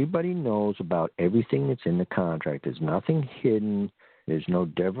means everybody knows about everything that's in the contract. There's nothing hidden. There's no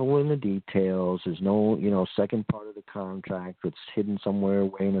devil in the details. There's no, second part of the contract that's hidden somewhere,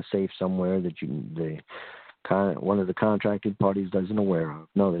 way in a safe somewhere that one of the contracted parties isn't aware of.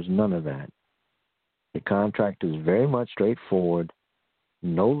 No, there's none of that. The contract is very much straightforward.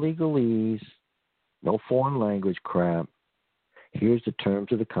 No legalese, no foreign language crap. Here's the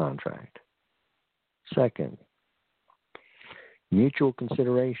terms of the contract. Second, mutual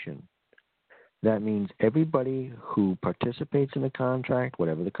consideration. That means everybody who participates in the contract,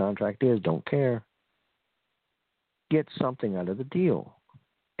 whatever the contract is, don't care, gets something out of the deal.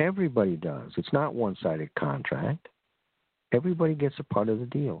 Everybody does. It's not one-sided contract. Everybody gets a part of the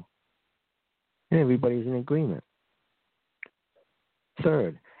deal. And everybody's in agreement.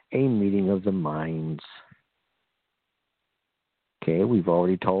 Third, a meeting of the minds. Okay, we've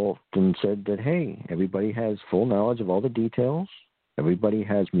already told and said that, hey, everybody has full knowledge of all the details. Everybody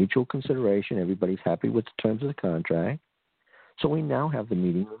has mutual consideration. Everybody's happy with the terms of the contract. So we now have the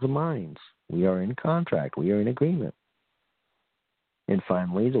meeting of the minds. We are in contract. We are in agreement. And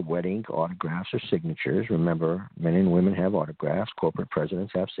finally, the wet ink autographs or signatures. Remember, men and women have autographs. Corporate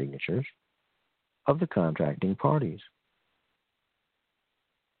presidents have signatures of the contracting parties.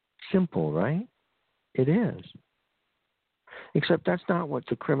 Simple, right? It is. Except that's not what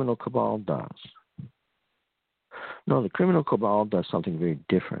the criminal cabal does. No, the criminal cabal does something very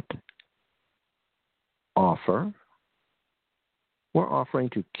different. Offer. We're offering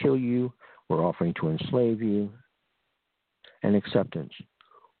to kill you. We're offering to enslave you. And acceptance.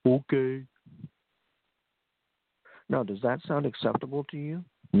 Okay. Now, does that sound acceptable to you?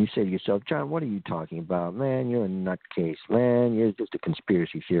 And you say to yourself, John, what are you talking about? Man, you're a nutcase. Man, you're just a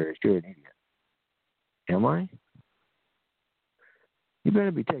conspiracy theorist. You're an idiot. Am I? You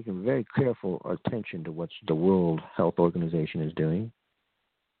better be taking very careful attention to what the World Health Organization is doing.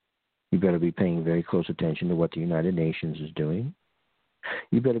 You better be paying very close attention to what the United Nations is doing.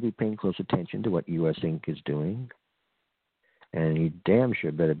 You better be paying close attention to what US Inc. is doing. And you damn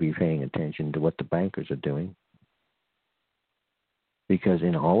sure better be paying attention to what the bankers are doing. Because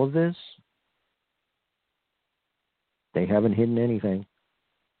in all of this, they haven't hidden anything.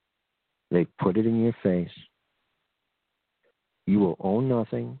 They put it in your face. You will own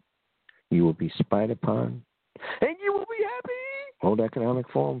nothing. You will be spied upon. And you will be happy. World Economic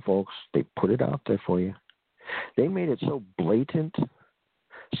Forum, folks, they put it out there for you. They made it so blatant.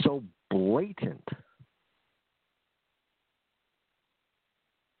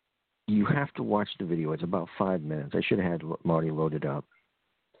 You have to watch the video. It's about 5 minutes. I should have had Marty loaded up.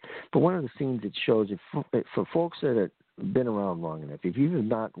 But one of the scenes it shows, for folks that have been around long enough, if you have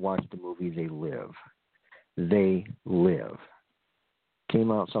not watched the movie They Live. They Live.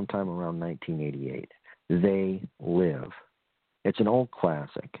 Came out sometime around 1988. They Live. It's an old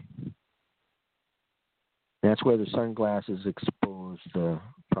classic. That's where the sunglasses expose the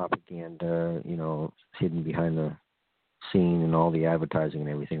propaganda, hidden behind the scene and all the advertising and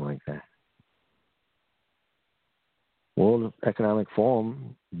everything like that. World Economic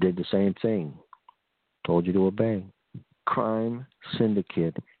Forum did the same thing. Told you to obey. Crime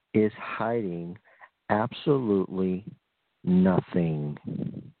syndicate is hiding absolutely nothing.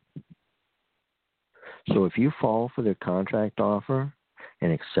 So if you fall for their contract offer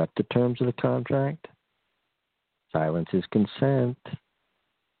and accept the terms of the contract, silence is consent.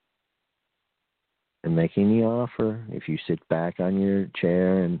 And making the offer, if you sit back on your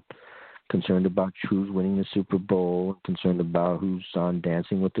chair and concerned about who's winning the Super Bowl, concerned about who's on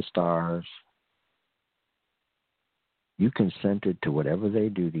Dancing with the Stars, you consented to whatever they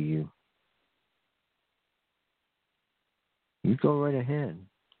do to you. You go right ahead.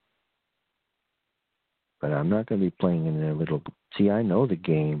 But I'm not going to be playing in their little... See, I know the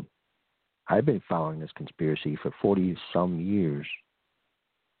game. I've been following this conspiracy for 40-some years.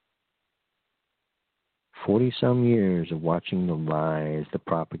 40-some years of watching the lies, the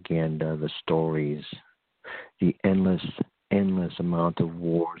propaganda, the stories, the endless amount of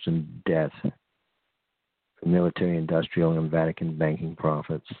wars and death, the military, industrial, and Vatican banking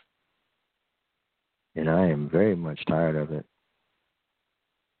profits. And I am very much tired of it.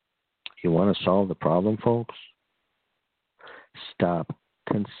 You want to solve the problem, folks? Stop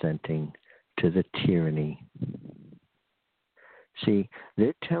consenting to the tyranny. See,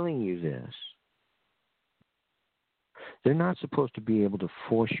 they're telling you this. They're not supposed to be able to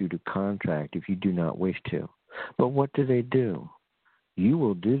force you to contract if you do not wish to. But what do? You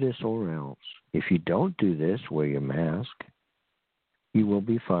will do this or else. If you don't do this, wear your mask. You will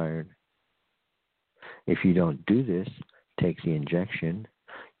be fired. If you don't do this, take the injection.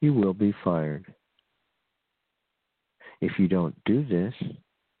 You will be fired. If you don't do this,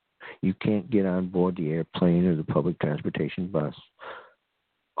 you can't get on board the airplane or the public transportation bus.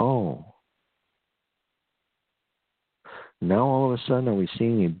 Oh. Now all of a sudden, are we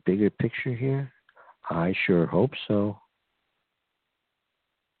seeing a bigger picture here? I sure hope so.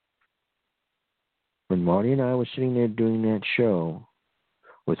 When Marty and I were sitting there doing that show,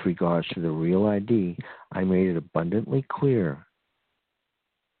 With regards to the real ID, I made it abundantly clear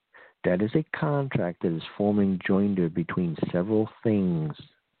that is a contract that is forming joinder between several things.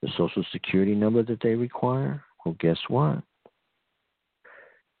 The Social Security number that they require, well, guess what?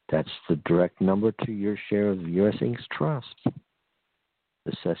 That's the direct number to your share of U.S. Inc.'s trust.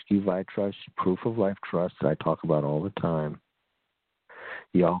 The Sescu Vi Trust, proof of life trust that I talk about all the time.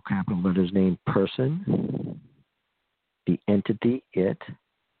 The all capital letters name person, the entity, it,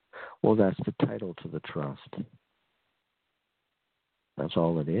 well, that's the title to the trust. That's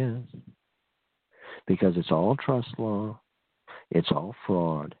all it is. Because it's all trust law, it's all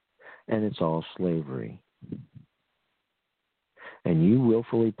fraud, and it's all slavery. And you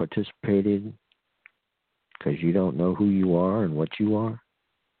willfully participated because you don't know who you are and what you are?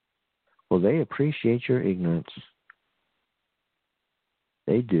 Well, they appreciate your ignorance.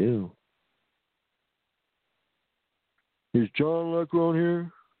 They do. Is John Leckrone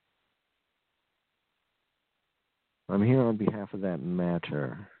here? I'm here on behalf of that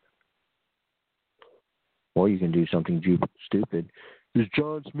matter. Or you can do something stupid. Is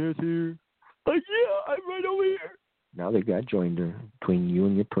John Smith here? Yeah, I'm right over here. Now they got joinder between you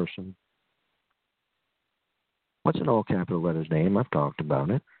and your person. What's an all capital letters name? I've talked about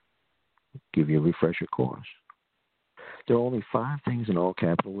it. Give you a refresher course. There are only 5 things an all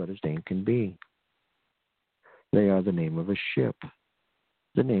capital letters name can be. They are the name of a ship,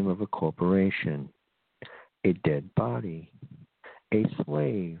 the name of a corporation, a dead body, a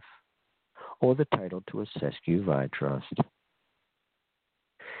slave, or the title to a Sescu Vi Trust.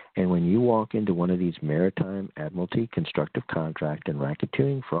 And when you walk into one of these maritime admiralty, constructive contract, and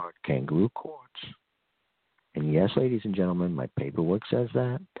racketeering fraud kangaroo courts, and yes, ladies and gentlemen, my paperwork says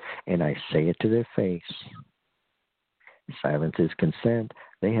that, and I say it to their face. Silence is consent.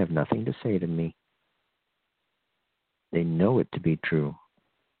 They have nothing to say to me. They know it to be true.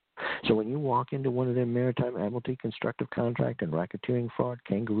 So when you walk into one of their maritime admiralty, constructive contract, and racketeering fraud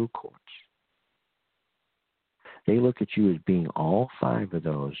kangaroo courts, they look at you as being all 5 of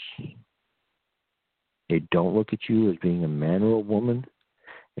those. They don't look at you as being a man or a woman,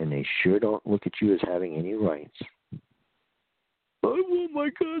 and they sure don't look at you as having any rights. I want my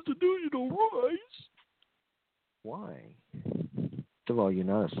constitutional rights. Why? First of all, you're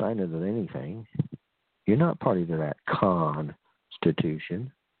not a signer of anything. You're not party to that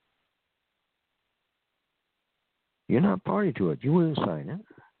constitution. You're not party to it. You wouldn't sign it.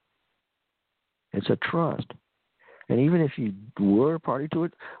 It's a trust. And even if you were a party to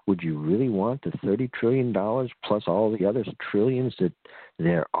it, would you really want the $30 trillion plus all the other trillions that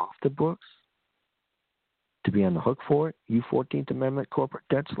they're off the books to be on the hook for it, you 14th Amendment corporate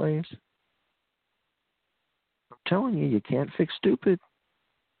debt slaves? I'm telling you, you can't fix stupid.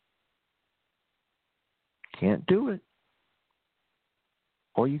 Can't do it.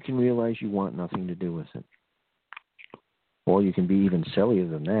 Or you can realize you want nothing to do with it. Or you can be even sillier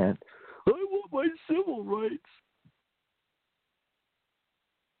than that. I want my civil rights.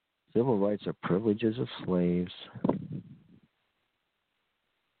 Civil rights are privileges of slaves.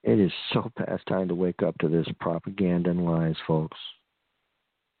 It is so past time to wake up to this propaganda and lies, folks.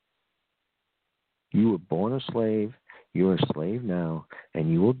 You were born a slave, you're a slave now,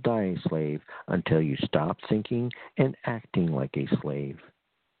 and you will die a slave until you stop thinking and acting like a slave.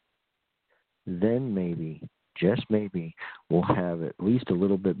 Then maybe, just maybe, we'll have at least a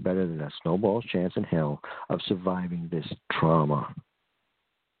little bit better than a snowball's chance in hell of surviving this trauma.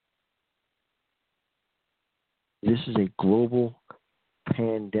 This is a global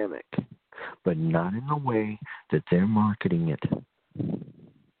pandemic, but not in the way that they're marketing it.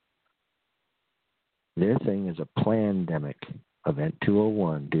 Their thing is a plandemic, Event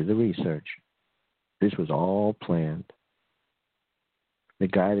 201. Do the research. This was all planned. The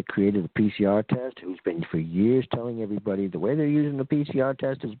guy that created the PCR test, who's been for years telling everybody the way they're using the PCR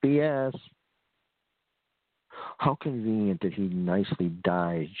test is BS. How convenient that he nicely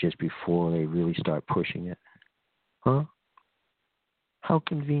dies just before they really start pushing it. Huh? How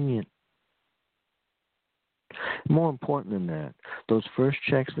convenient. More important than that, those first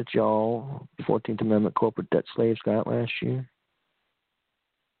checks that y'all 14th Amendment corporate debt slaves got last year,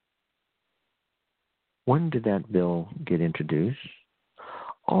 when did that bill get introduced?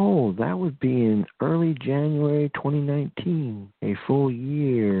 Oh, that would be in early January 2019, a full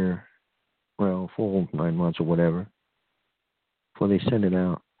year, well, full 9 months or whatever, before they send it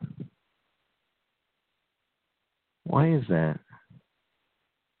out. Why is that?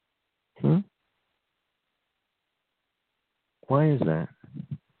 Why is that?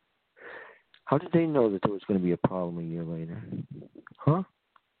 How did they know that there was going to be a problem a year later? Huh?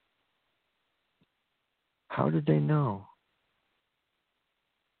 How did they know?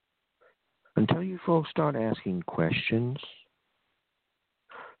 Until you folks start asking questions,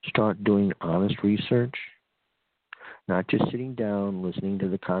 start doing honest research, not just sitting down listening to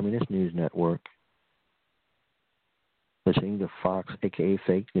the Communist News Network, listening to Fox, aka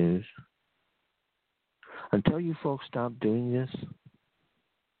fake news. Until you folks stop doing this,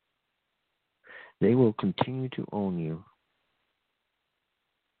 they will continue to own you.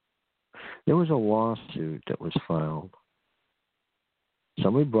 There was a lawsuit that was filed.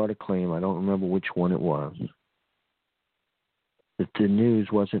 Somebody brought a claim, I don't remember which one it was, that the news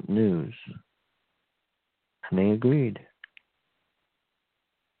wasn't news. And they agreed.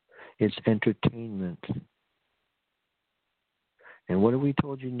 It's entertainment. And what have we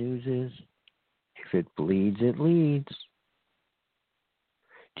told you news is? If it bleeds, it leads.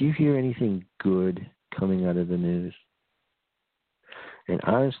 Do you hear anything good coming out of the news? And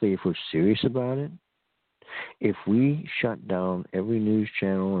honestly, if we're serious about it, if we shut down every news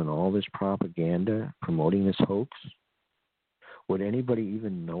channel and all this propaganda promoting this hoax, would anybody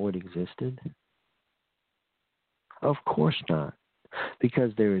even know it existed? Of course not,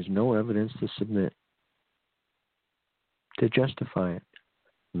 because there is no evidence to submit to justify it.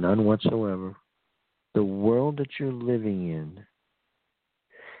 None whatsoever. The world that you're living in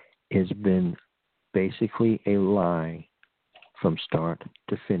has been basically a lie from start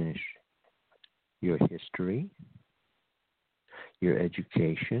to finish. Your history, your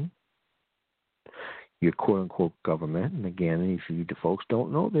education, your quote-unquote government, and again, if you folks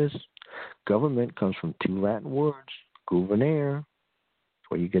don't know this, government comes from two Latin words, gouvernere,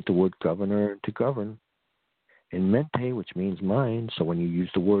 where you get the word governor to govern, and mente, which means mind. So when you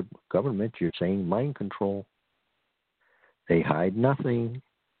use the word government, you're saying mind control. They hide nothing.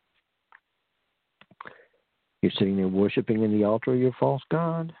 You're sitting there worshiping in the altar of your false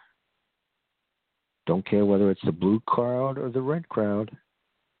god. Don't care whether it's the blue crowd or the red crowd.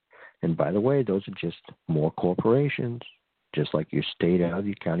 And by the way, those are just more corporations, just like your state of,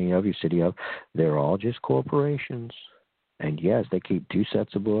 your county of, your city of. They're all just corporations. And yes, they keep two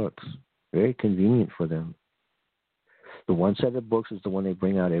sets of books. Very convenient for them. The one set of books is the one they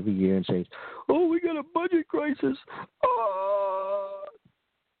bring out every year and say, oh, we got a budget crisis. Oh!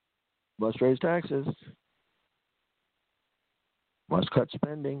 Must raise taxes. Must cut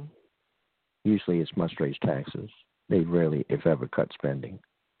spending. Usually it's must raise taxes. They rarely, if ever, cut spending.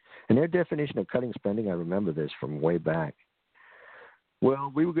 And their definition of cutting spending, I remember this from way back.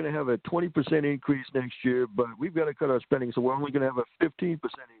 Well, we were going to have a 20% increase next year, but we've got to cut our spending, so we're only going to have a 15%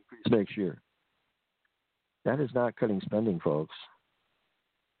 increase next year. That is not cutting spending, folks.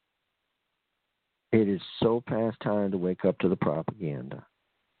 It is so past time to wake up to the propaganda.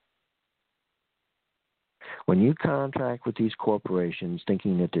 When you contract with these corporations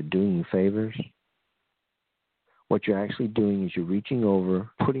thinking that they're doing you favors, what you're actually doing is you're reaching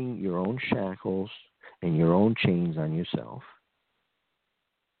over, putting your own shackles and your own chains on yourself.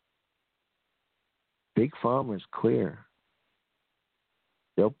 Big Pharma is clear.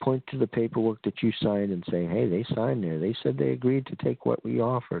 They'll point to the paperwork that you signed and say, hey, they signed there. They said they agreed to take what we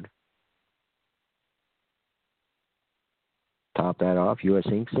offered. Top that off, US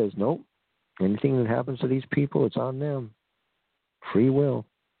Inc. says, nope. Anything that happens to these people, it's on them. Free will.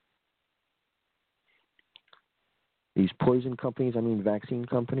 These poison companies, vaccine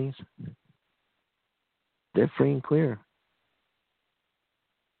companies, they're free and clear.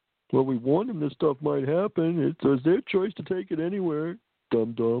 Well, we warned them this stuff might happen. It's their choice to take it anywhere.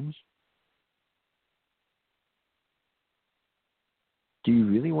 Dum-dums. Do you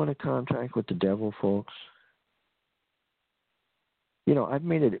really want to contract with the devil, folks? I've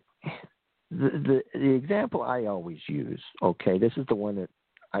made it... The example I always use, okay, this is the one that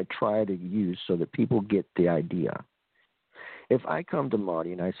I try to use so that people get the idea. If I come to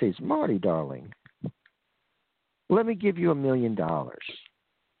Marty and I say, Marty, darling, let me give you $1 million.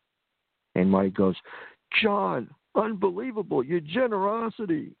 And Marty goes, John, unbelievable, your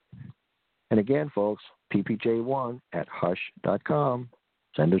generosity. And again, folks, ppj1@hush.com.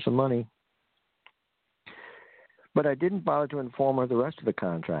 Send her some money. But I didn't bother to inform her the rest of the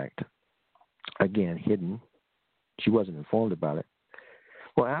contract. Again, hidden. She wasn't informed about it.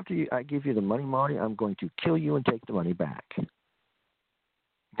 Well, after I give you the money, Marty, I'm going to kill you and take the money back.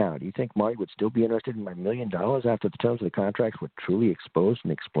 Now, do you think Marty would still be interested in my $1 million after the terms of the contract were truly exposed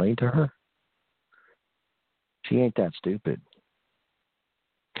and explained to her? She ain't that stupid.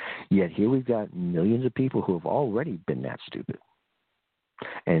 Yet here we've got millions of people who have already been that stupid.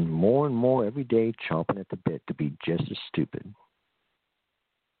 And more every day chomping at the bit to be just as stupid.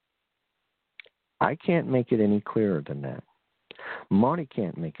 I can't make it any clearer than that. Marty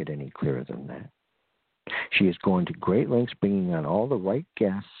can't make it any clearer than that. She is going to great lengths, bringing on all the right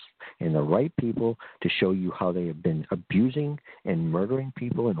guests and the right people to show you how they have been abusing and murdering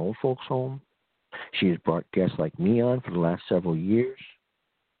people in old folks' home. She has brought guests like me on for the last several years.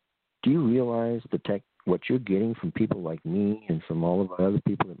 Do you realize what you're getting from people like me and from all of the other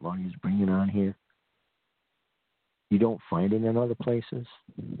people that Marty is bringing on here? You don't find it in other places?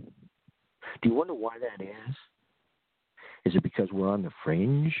 Do you wonder why that is? Is it because we're on the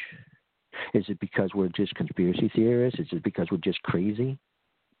fringe? Is it because we're just conspiracy theorists? Is it because we're just crazy?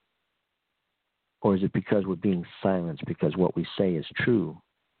 Or is it because we're being silenced because what we say is true?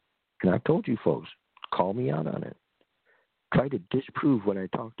 And I've told you folks, call me out on it. Try to disprove what I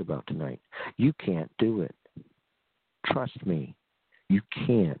talked about tonight. You can't do it. Trust me, you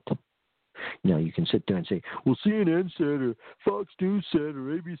can't. Now, you can sit there and say, well, CNN said, or Fox News said,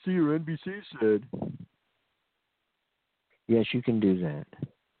 or ABC or NBC said. Yes, you can do that.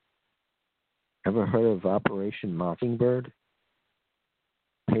 Ever heard of Operation Mockingbird?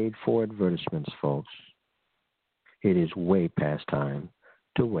 Paid for advertisements, folks. It is way past time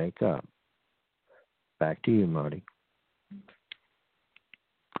to wake up. Back to you, Marty.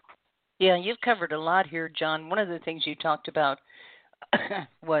 Yeah, you've covered a lot here, John. One of the things you talked about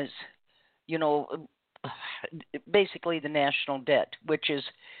was, basically the national debt, which is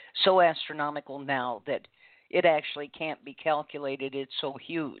so astronomical now that it actually can't be calculated. It's so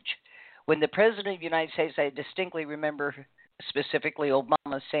huge. When the President of the United States, I distinctly remember specifically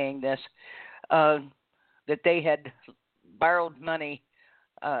Obama saying this, that they had borrowed money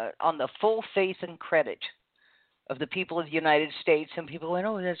on the full faith and credit of the people of the United States, and people went,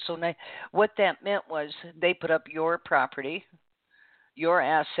 oh, that's so nice. What that meant was they put up your property, your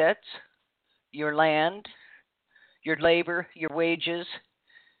assets, your land, your labor, your wages,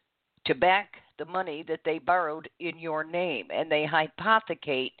 to back the money that they borrowed in your name. And they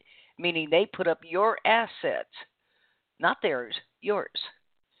hypothecate, meaning they put up your assets, not theirs, yours,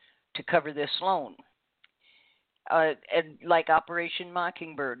 to cover this loan. And like Operation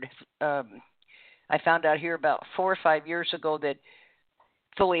Mockingbird, I found out here about 4 or 5 years ago that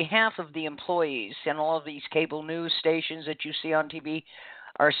fully half of the employees in all of these cable news stations that you see on TV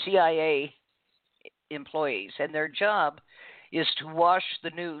are CIA employees, and their job is to wash the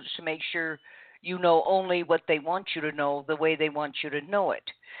news to make sure you know only what they want you to know the way they want you to know it.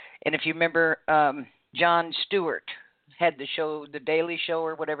 And if you remember, Jon Stewart had the show, The Daily Show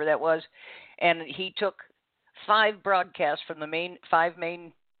or whatever that was, and he took 5 broadcasts from the 5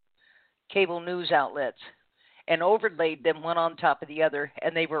 main cable news outlets and overlaid them one on top of the other,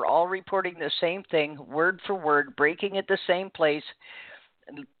 and they were all reporting the same thing, word for word, breaking at the same place,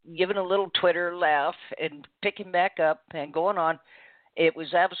 giving a little Twitter laugh and picking back up and going on. It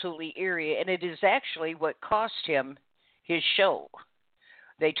was absolutely eerie, and it is actually what cost him his show.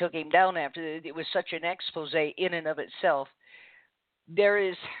 They took him down after it was such an expose in and of itself. There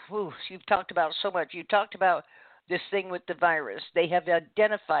is, you've talked about so much. You talked about this thing with the virus. They have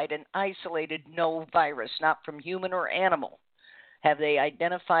identified and isolated no virus, not from human or animal. Have they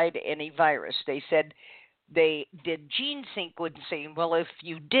identified any virus? They said they did gene sequencing. Well, if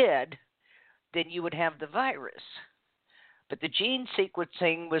you did, then you would have the virus. But the gene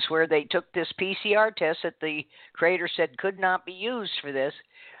sequencing was where they took this PCR test that the creator said could not be used for this,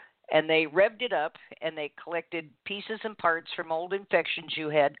 and they revved it up, and they collected pieces and parts from old infections you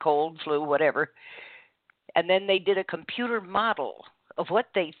had, cold, flu, whatever. And then they did a computer model of what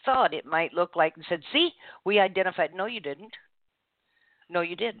they thought it might look like and said, see, we identified. No, you didn't. No,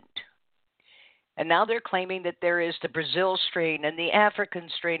 you didn't. And now they're claiming that there is the Brazil strain and the African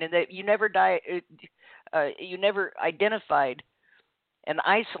strain, and that you never identified and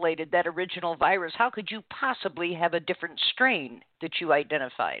isolated that original virus. How could you possibly have a different strain that you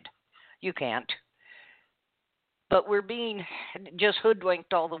identified? You can't. But we're being just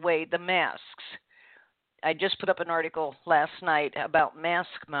hoodwinked all the way. The masks. I just put up an article last night about mask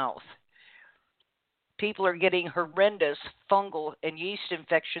mouth. People are getting horrendous fungal and yeast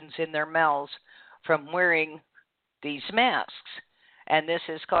infections in their mouths from wearing these masks. And this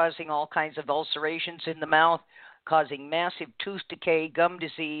is causing all kinds of ulcerations in the mouth, causing massive tooth decay, gum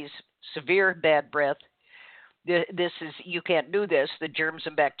disease, severe bad breath. This is, you can't do this. The germs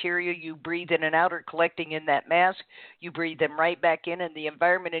and bacteria you breathe in and out are collecting in that mask. You breathe them right back in, and the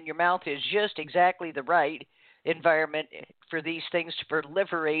environment in your mouth is just exactly the right environment for these things to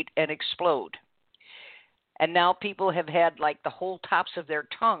proliferate and explode. And now people have had like the whole tops of their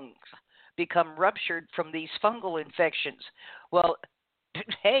tongues become ruptured from these fungal infections. Well,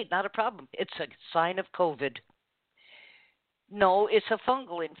 hey, not a problem. It's a sign of COVID. No, it's a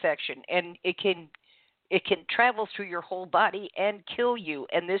fungal infection, and it can travel through your whole body and kill you.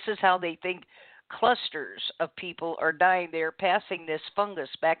 And this is how they think clusters of people are dying. They're passing this fungus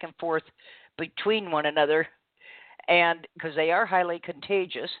back and forth between one another, and because they are highly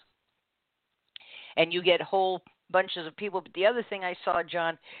contagious, and you get whole bunches of people. But the other thing I saw,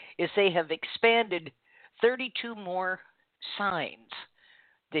 John, is they have expanded 32 more signs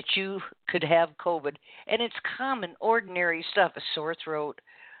that you could have COVID, and it's common, ordinary stuff: a sore throat,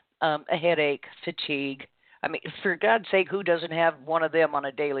 a headache, fatigue. I mean, for God's sake, who doesn't have one of them on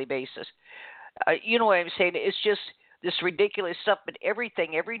a daily basis? You know what I'm saying? It's just this ridiculous stuff, but every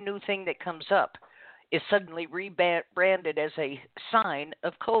new thing that comes up is suddenly rebranded as a sign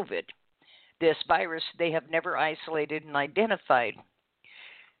of COVID. This virus they have never isolated and identified.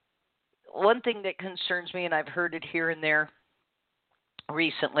 One thing that concerns me, and I've heard it here and there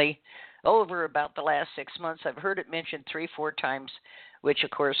recently, over about the last 6 months, I've heard it mentioned 3-4 times, which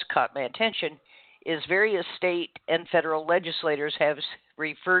of course caught my attention, is various state and federal legislators have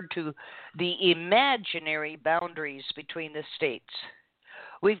referred to the imaginary boundaries between the states.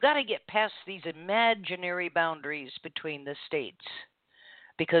 We've got to get past these imaginary boundaries between the states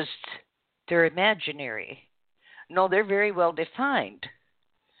because they're imaginary. No, they're very well defined.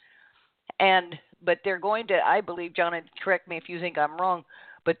 But they're going to, I believe, John, and correct me if you think I'm wrong,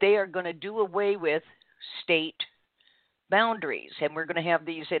 but they are going to do away with state boundaries. And we're going to have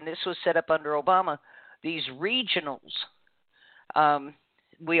these, and this was set up under Obama, these regionals.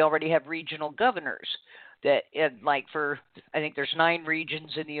 We already have regional governors that, I think there's 9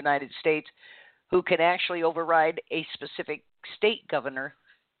 regions in the United States who can actually override a specific state governor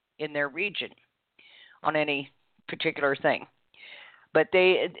in their region on any particular thing. But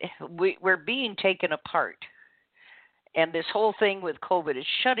we're being taken apart. And this whole thing with COVID is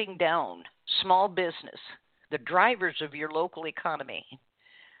shutting down small business, the drivers of your local economy.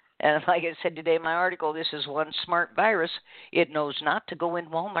 And like I said today in my article, this is one smart virus. It knows not to go in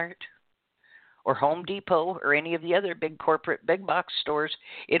Walmart or Home Depot or any of the other big corporate big box stores.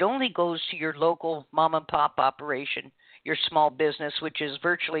 It only goes to your local mom and pop operation, your small business, which has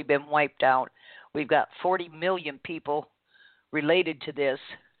virtually been wiped out. We've got 40 million people related to this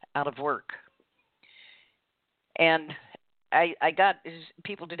out of work. And I got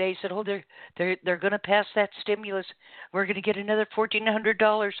people today said, oh, they're going to pass that stimulus. We're going to get another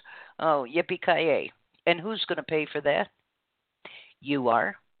 $1,400. Oh, yippee-ki-yay. And who's going to pay for that? You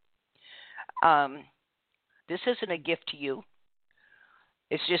are. This isn't a gift to you.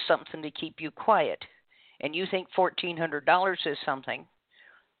 It's just something to keep you quiet. And you think $1,400 is something.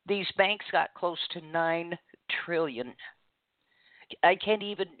 These banks got close to $9 trillion. I can't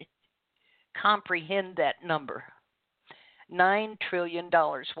even comprehend that number. $9 trillion.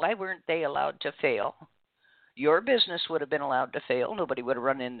 Why weren't they allowed to fail? Your business would have been allowed to fail. Nobody would have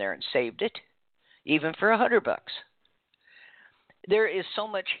run in there and saved it, even for $100. There is so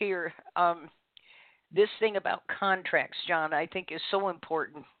much here. This thing about contracts, John, I think is so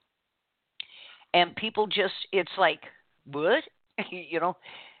important. And people just, it's like, what?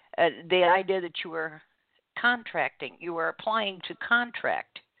 The idea that you are contracting, you are applying to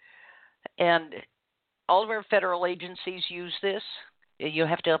contract. And all of our federal agencies use this. You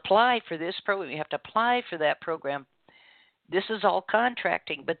have to apply for this program. You have to apply for that program. This is all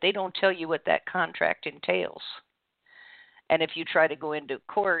contracting, but they don't tell you what that contract entails. And if you try to go into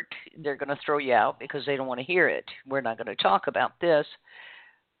court, they're going to throw you out because they don't want to hear it. We're not going to talk about this.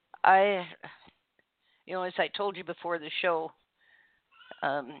 As I told you before the show,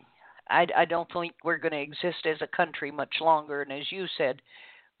 I don't think we're going to exist as a country much longer. And as you said,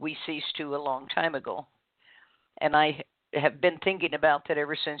 we ceased to a long time ago. And I have been thinking about that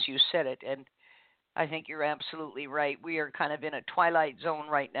ever since you said it. And I think you're absolutely right. We are kind of in a twilight zone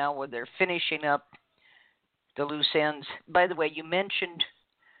right now where they're finishing up the loose ends. By the way, you mentioned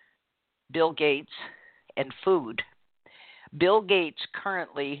Bill Gates and food. Bill Gates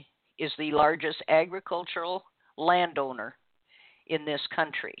currently is the largest agricultural landowner in this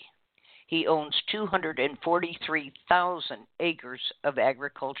country. He owns 243,000 acres of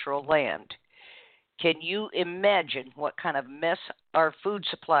agricultural land. Can you imagine what kind of mess our food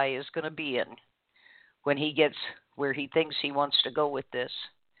supply is going to be in when he gets where he thinks he wants to go with this?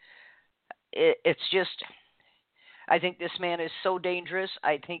 It's just, I think this man is so dangerous.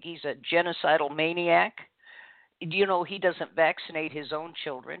 I think he's a genocidal maniac. He doesn't vaccinate his own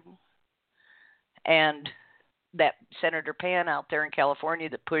children. And that Senator Pan out there in California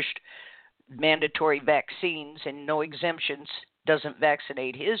that pushed mandatory vaccines and no exemptions doesn't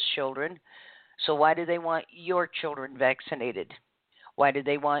vaccinate his children. So why do they want your children vaccinated? Why do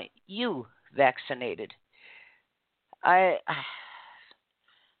they want you vaccinated? I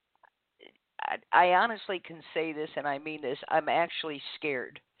honestly can say this, and I mean this. I'm actually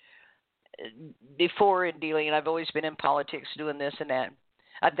scared. before in dealing, and I've always been in politics doing this and that,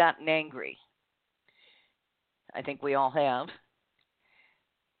 I've gotten angry. I think we all have.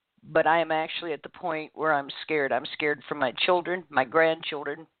 But I am actually at the point where I'm scared. I'm scared for my children, my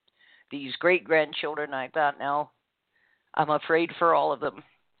grandchildren, these great-grandchildren. I thought, now, I'm afraid for all of them.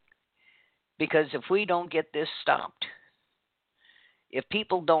 Because if we don't get this stopped, if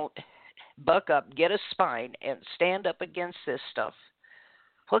people don't buck up, get a spine, and stand up against this stuff,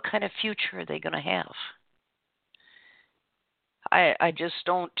 what kind of future are they going to have? I just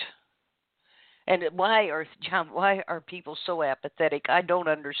don't. And why are people so apathetic? I don't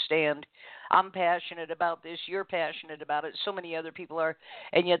understand. I'm passionate about this. You're passionate about it. So many other people are.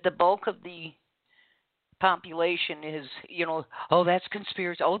 And yet the bulk of the population is, oh, that's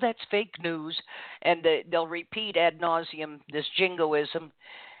conspiracy. Oh, that's fake news. And they'll repeat ad nauseum this jingoism.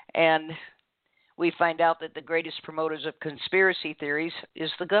 And we find out that the greatest promoters of conspiracy theories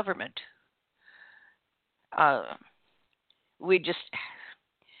is the government.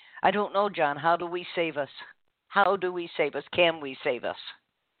 I don't know, John. How do we save us? How do we save us? Can we save us?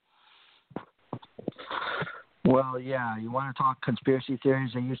 Well, yeah, you want to talk conspiracy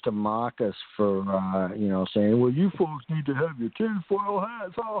theories? They used to mock us for, saying, well, you folks need to have your tinfoil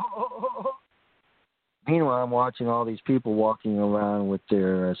hats. Meanwhile, I'm watching all these people walking around with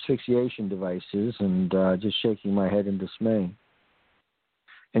their asphyxiation devices and just shaking my head in dismay.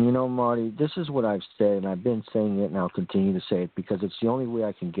 And Marty, this is what I've said, and I've been saying it, and I'll continue to say it because it's the only way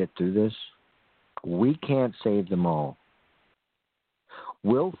I can get through this. We can't save them all.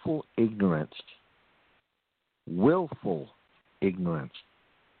 Willful ignorance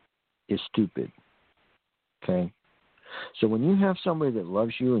is stupid. Okay? So when you have somebody that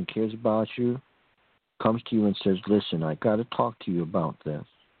loves you and cares about you, comes to you and says, listen, I got to talk to you about this.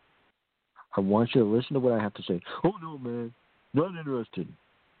 I want you to listen to what I have to say. Oh, no, man, not interested.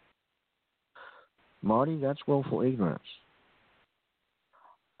 Marty, that's willful ignorance.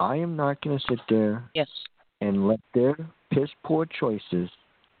 I am not going to sit there and let their piss-poor choices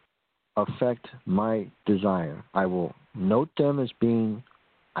affect my desire. I will note them as being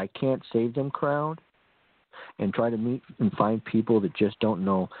I can't save them crowd and try to meet and find people that just don't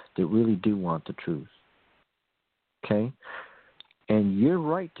know, that really do want the truth. Okay? And you're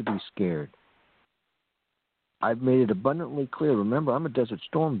right to be scared. I've made it abundantly clear. Remember, I'm a Desert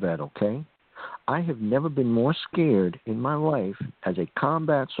Storm vet, okay? I have never been more scared in my life as a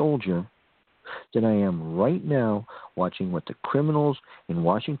combat soldier than I am right now watching what the criminals in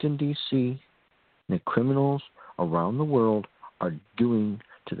Washington, D.C., and the criminals around the world are doing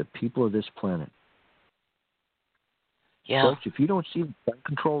to the people of this planet. Yeah. Folks, if you don't see the gun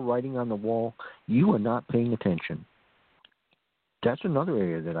control writing on the wall, you are not paying attention. That's another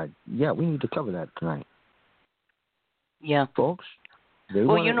area that we need to cover that tonight. Yeah. Folks, they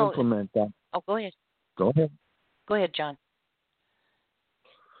want to implement that. Oh, go ahead. Go ahead. Go ahead, John.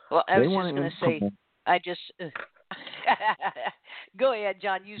 Well, I was just going to say, go ahead,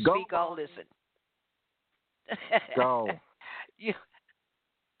 John. You speak, I'll listen. Go.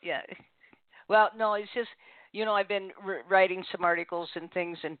 Yeah. Well, no, it's just, I've been writing some articles and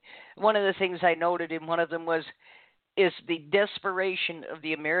things, and one of the things I noted in one of them is the desperation of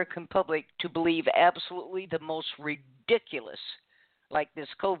the American public to believe absolutely the most ridiculous, like this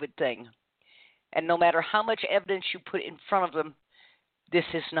COVID thing. And no matter how much evidence you put in front of them, this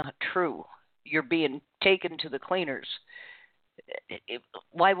is not true. You're being taken to the cleaners.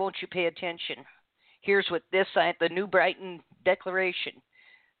 Why won't you pay attention? Here's what the New Brighton Declaration,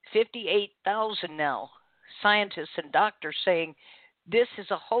 58,000 now, scientists and doctors saying this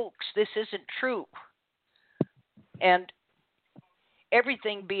is a hoax, this isn't true. And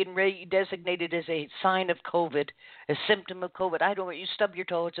everything being designated as a sign of COVID, a symptom of COVID. I don't want you to stub your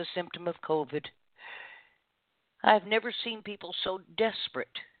toe, it's a symptom of COVID. I've never seen people so desperate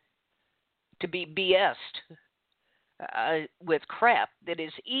to be BS'd with crap that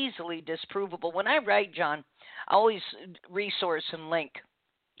is easily disprovable. When I write, John, I always resource and link.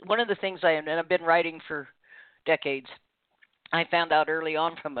 One of the things and I've been writing for decades, I found out early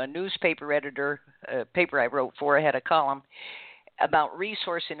on from a newspaper editor, a paper I wrote for, I had a column about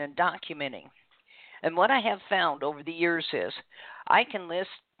resourcing and documenting. And what I have found over the years is I can list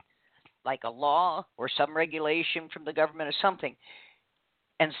like a law or some regulation from the government or something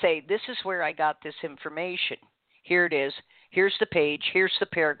and say, this is where I got this information. Here it is. Here's the page. Here's the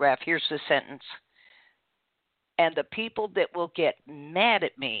paragraph. Here's the sentence. And the people that will get mad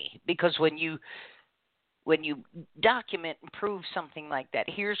at me, because when you document and prove something like that,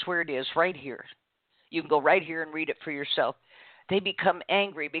 here's where it is, right here. You can go right here and read it for yourself. They become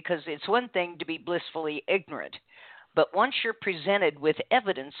angry because it's one thing to be blissfully ignorant, But once you're presented with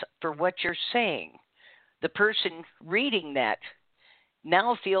evidence for what you're saying, the person reading that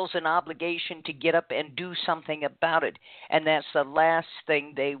now feels an obligation to get up and do something about it. And that's the last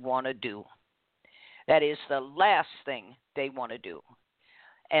thing they want to do. That is the last thing they want to do.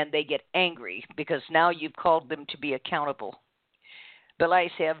 And they get angry because now you've called them to be accountable. But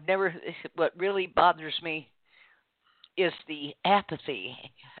like I say, what really bothers me is the apathy.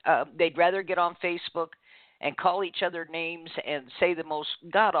 They'd rather get on Facebook and call each other names and say the most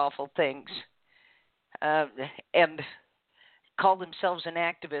god-awful things and call themselves an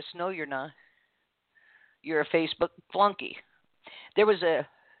activist. No, you're not. You're a Facebook flunky. There was a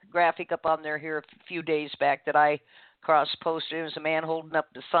graphic up on there here a few days back that I cross-posted. It was a man holding up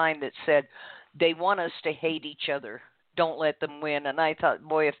the sign that said, "They want us to hate each other. Don't let them win." And I thought,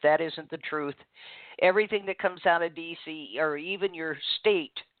 boy, if that isn't the truth. Everything that comes out of D.C. or even your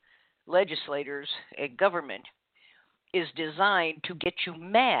state legislators and government is designed to get you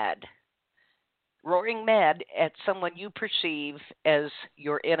mad, roaring mad at someone you perceive as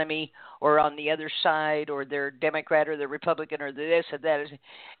your enemy or on the other side, or they're Democrat or they're Republican or this or that.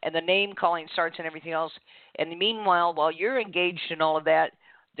 And the name calling starts and everything else. And meanwhile, while you're engaged in all of that,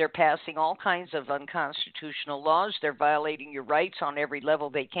 they're passing all kinds of unconstitutional laws. They're violating your rights on every level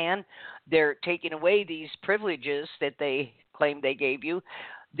they can. They're taking away these privileges that they claim they gave you.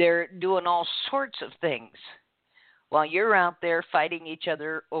 They're doing all sorts of things while you're out there fighting each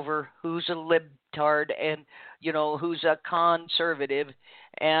other over who's a libtard and, who's a conservative.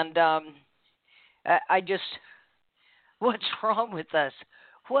 And what's wrong with us?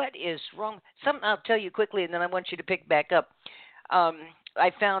 What is wrong? Something I'll tell you quickly, and then I want you to pick back up. I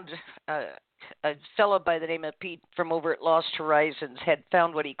found a fellow by the name of Pete from over at Lost Horizons had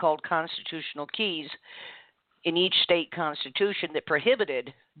found what he called constitutional keys in each state constitution that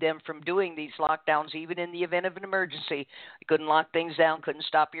prohibited them from doing these lockdowns, even in the event of an emergency. They couldn't lock things down, couldn't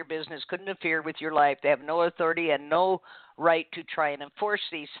stop your business, couldn't interfere with your life. They have no authority and no right to try and enforce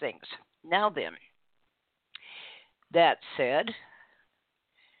these things. Now then, that said,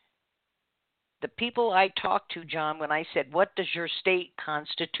 the people I talked to, John, when I said, what does your state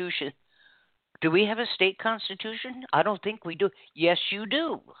constitution, do we have a state constitution? I don't think we do. Yes, you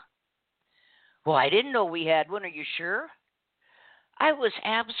do. Well, I didn't know we had one. Are you sure? I was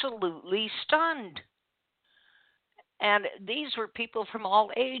absolutely stunned. And these were people from all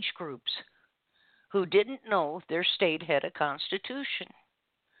age groups who didn't know their state had a constitution.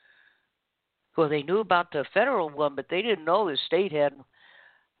 Well, they knew about the federal one, but they didn't know the state had one.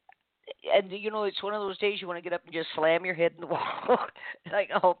 And, it's one of those days you want to get up and just slam your head in the wall. Like,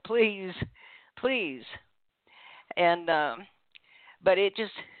 oh, please, please. And, but it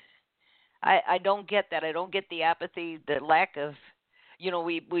just, I don't get that. I don't get the apathy, the lack of,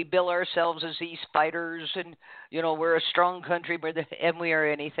 we bill ourselves as these fighters and, we're a strong country, and we are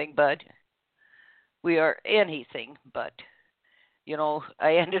anything but. We are anything but.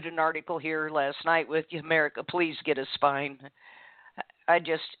 I ended an article here last night with, America, please get a spine. I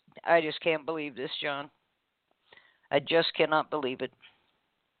just can't believe this, John. I just cannot believe it.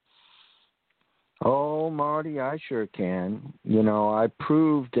 Oh, Marty, I sure can. I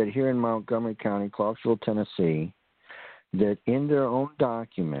proved that here in Montgomery County, Clarksville, Tennessee, that in their own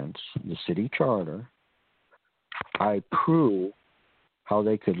documents, the city charter, I proved how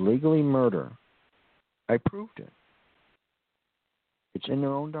they could legally murder. I proved it. It's in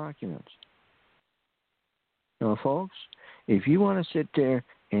their own documents. Now, folks, if you want to sit there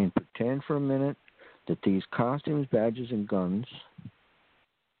and pretend for a minute that these costumes, badges, and guns,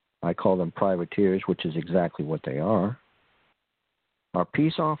 I call them privateers, which is exactly what they are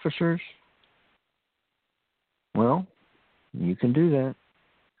peace officers, well, you can do that.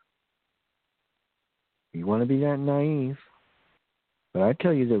 You want to be that naive. But I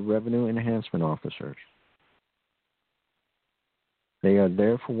tell you, they're revenue enhancement officers. They are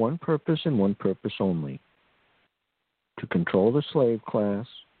there for one purpose and one purpose only: to control the slave class,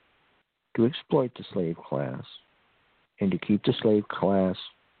 to exploit the slave class, and to keep the slave class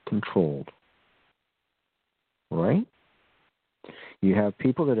controlled. Right? You have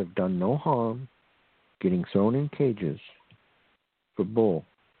people that have done no harm getting thrown in cages for bull.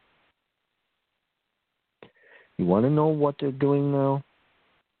 You want to know what they're doing now?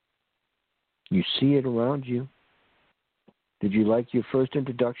 You see it around you. Did you like your first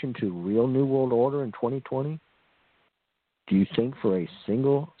introduction to real New World Order in 2020? Do you think for a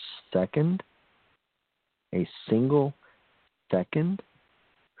single second that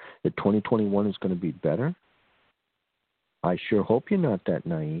 2021 is going to be better? I sure hope you're not that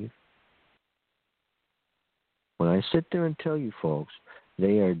naive. When I sit there and tell you folks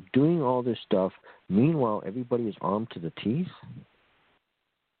They are doing all this stuff. Meanwhile, everybody is armed to the teeth.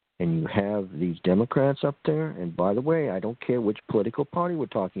 And you have these Democrats up there. And by the way, I don't care which political party we're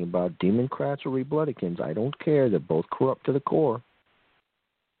talking about, Democrats or Republicans. I don't care. They're both corrupt to the core.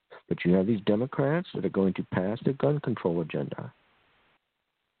 But you have these Democrats that are going to pass their gun control agenda.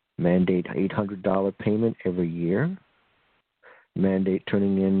 Mandate $800 payment every year. Mandate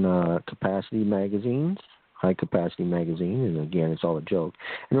turning in capacity magazines, high-capacity magazine. And again, it's all a joke.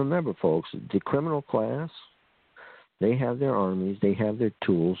 And remember, folks, the criminal class, they have their armies, they have their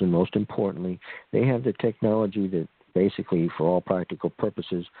tools, and most importantly, they have the technology that basically, for all practical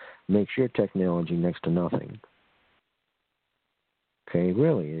purposes, makes your technology next to nothing. Okay,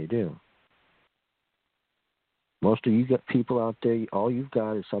 really, they do. Most of you got people out there, all you've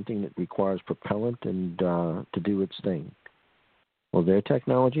got is something that requires propellant and to do its thing. Well, their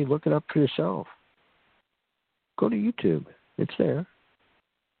technology, look it up for yourself. Go to YouTube. It's there.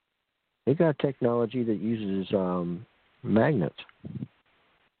 They got technology that uses magnets.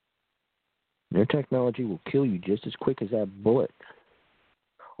 Their technology will kill you just as quick as that bullet.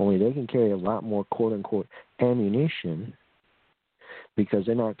 Only they can carry a lot more quote-unquote ammunition because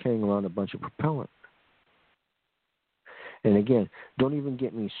they're not carrying around a bunch of propellant. And again, don't even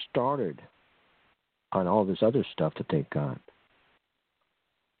get me started on all this other stuff that they've got.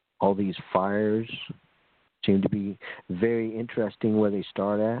 All these fires seem to be very interesting where they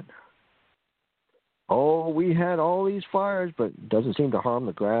start at. Oh, we had all these fires, but it doesn't seem to harm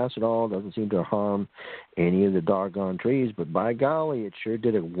the grass at all. Doesn't seem to harm any of the doggone trees. But by golly, it sure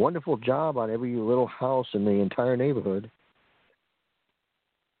did a wonderful job on every little house in the entire neighborhood.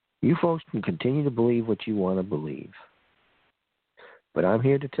 You folks can continue to believe what you want to believe. But I'm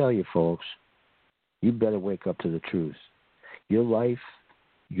here to tell you, folks, you better wake up to the truth. Your life,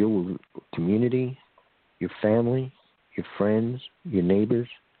 your community, your family, your friends, your neighbors,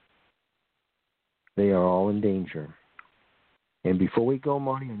 they are all in danger. And before we go,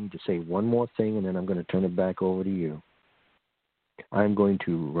 Marty, I need to say one more thing, and then I'm going to turn it back over to you. I'm going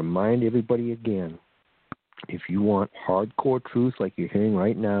to remind everybody again, if you want hardcore truth like you're hearing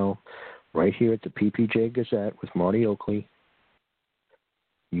right now, right here at the PPJ Gazette with Marty Oakley,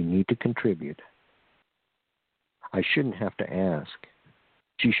 you need to contribute. I shouldn't have to ask.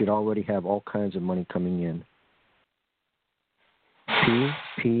 She should already have all kinds of money coming in.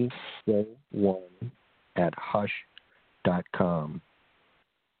 PPJ1 at hush.com.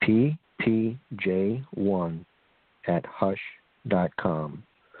 PPJ1 at hush.com.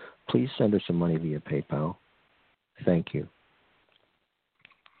 Please send her some money via PayPal. Thank you.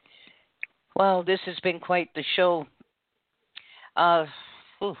 Well, this has been quite the show.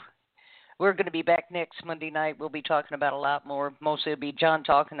 We're going to be back next Monday night. We'll be talking about a lot more. Mostly it'll be John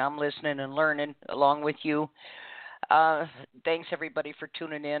talking. I'm listening and learning along with you. Thanks, everybody, for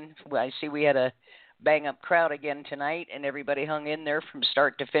tuning in. I see we had a bang-up crowd again tonight, and everybody hung in there from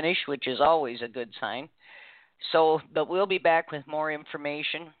start to finish, which is always a good sign. But we'll be back with more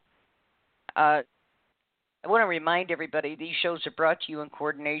information. I want to remind everybody these shows are brought to you in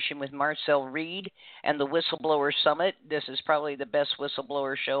coordination with Marcel Reed and the Whistleblower Summit. This is probably the best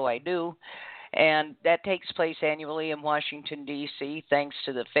whistleblower show I do, and that takes place annually in Washington, D.C., thanks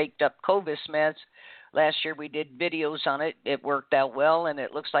to the faked-up COVID meds. Last year we did videos on it. It worked out well, and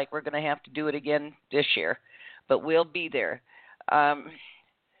it looks like we're going to have to do it again this year. But we'll be there.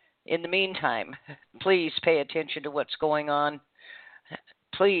 In the meantime, please pay attention to what's going on.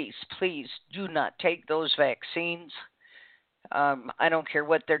 Please, please do not take those vaccines. I don't care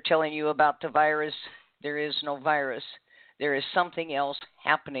what they're telling you about the virus. There is no virus. There is something else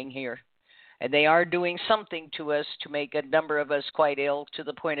happening here. And they are doing something to us to make a number of us quite ill to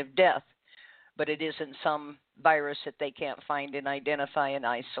the point of death. But it isn't some virus that they can't find and identify and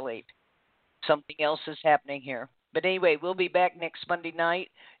isolate. Something else is happening here. But anyway, we'll be back next Monday night.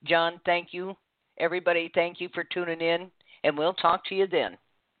 John, thank you. Everybody, thank you for tuning in, and we'll talk to you then.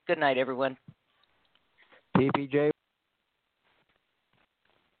 Good night, everyone. PPJ.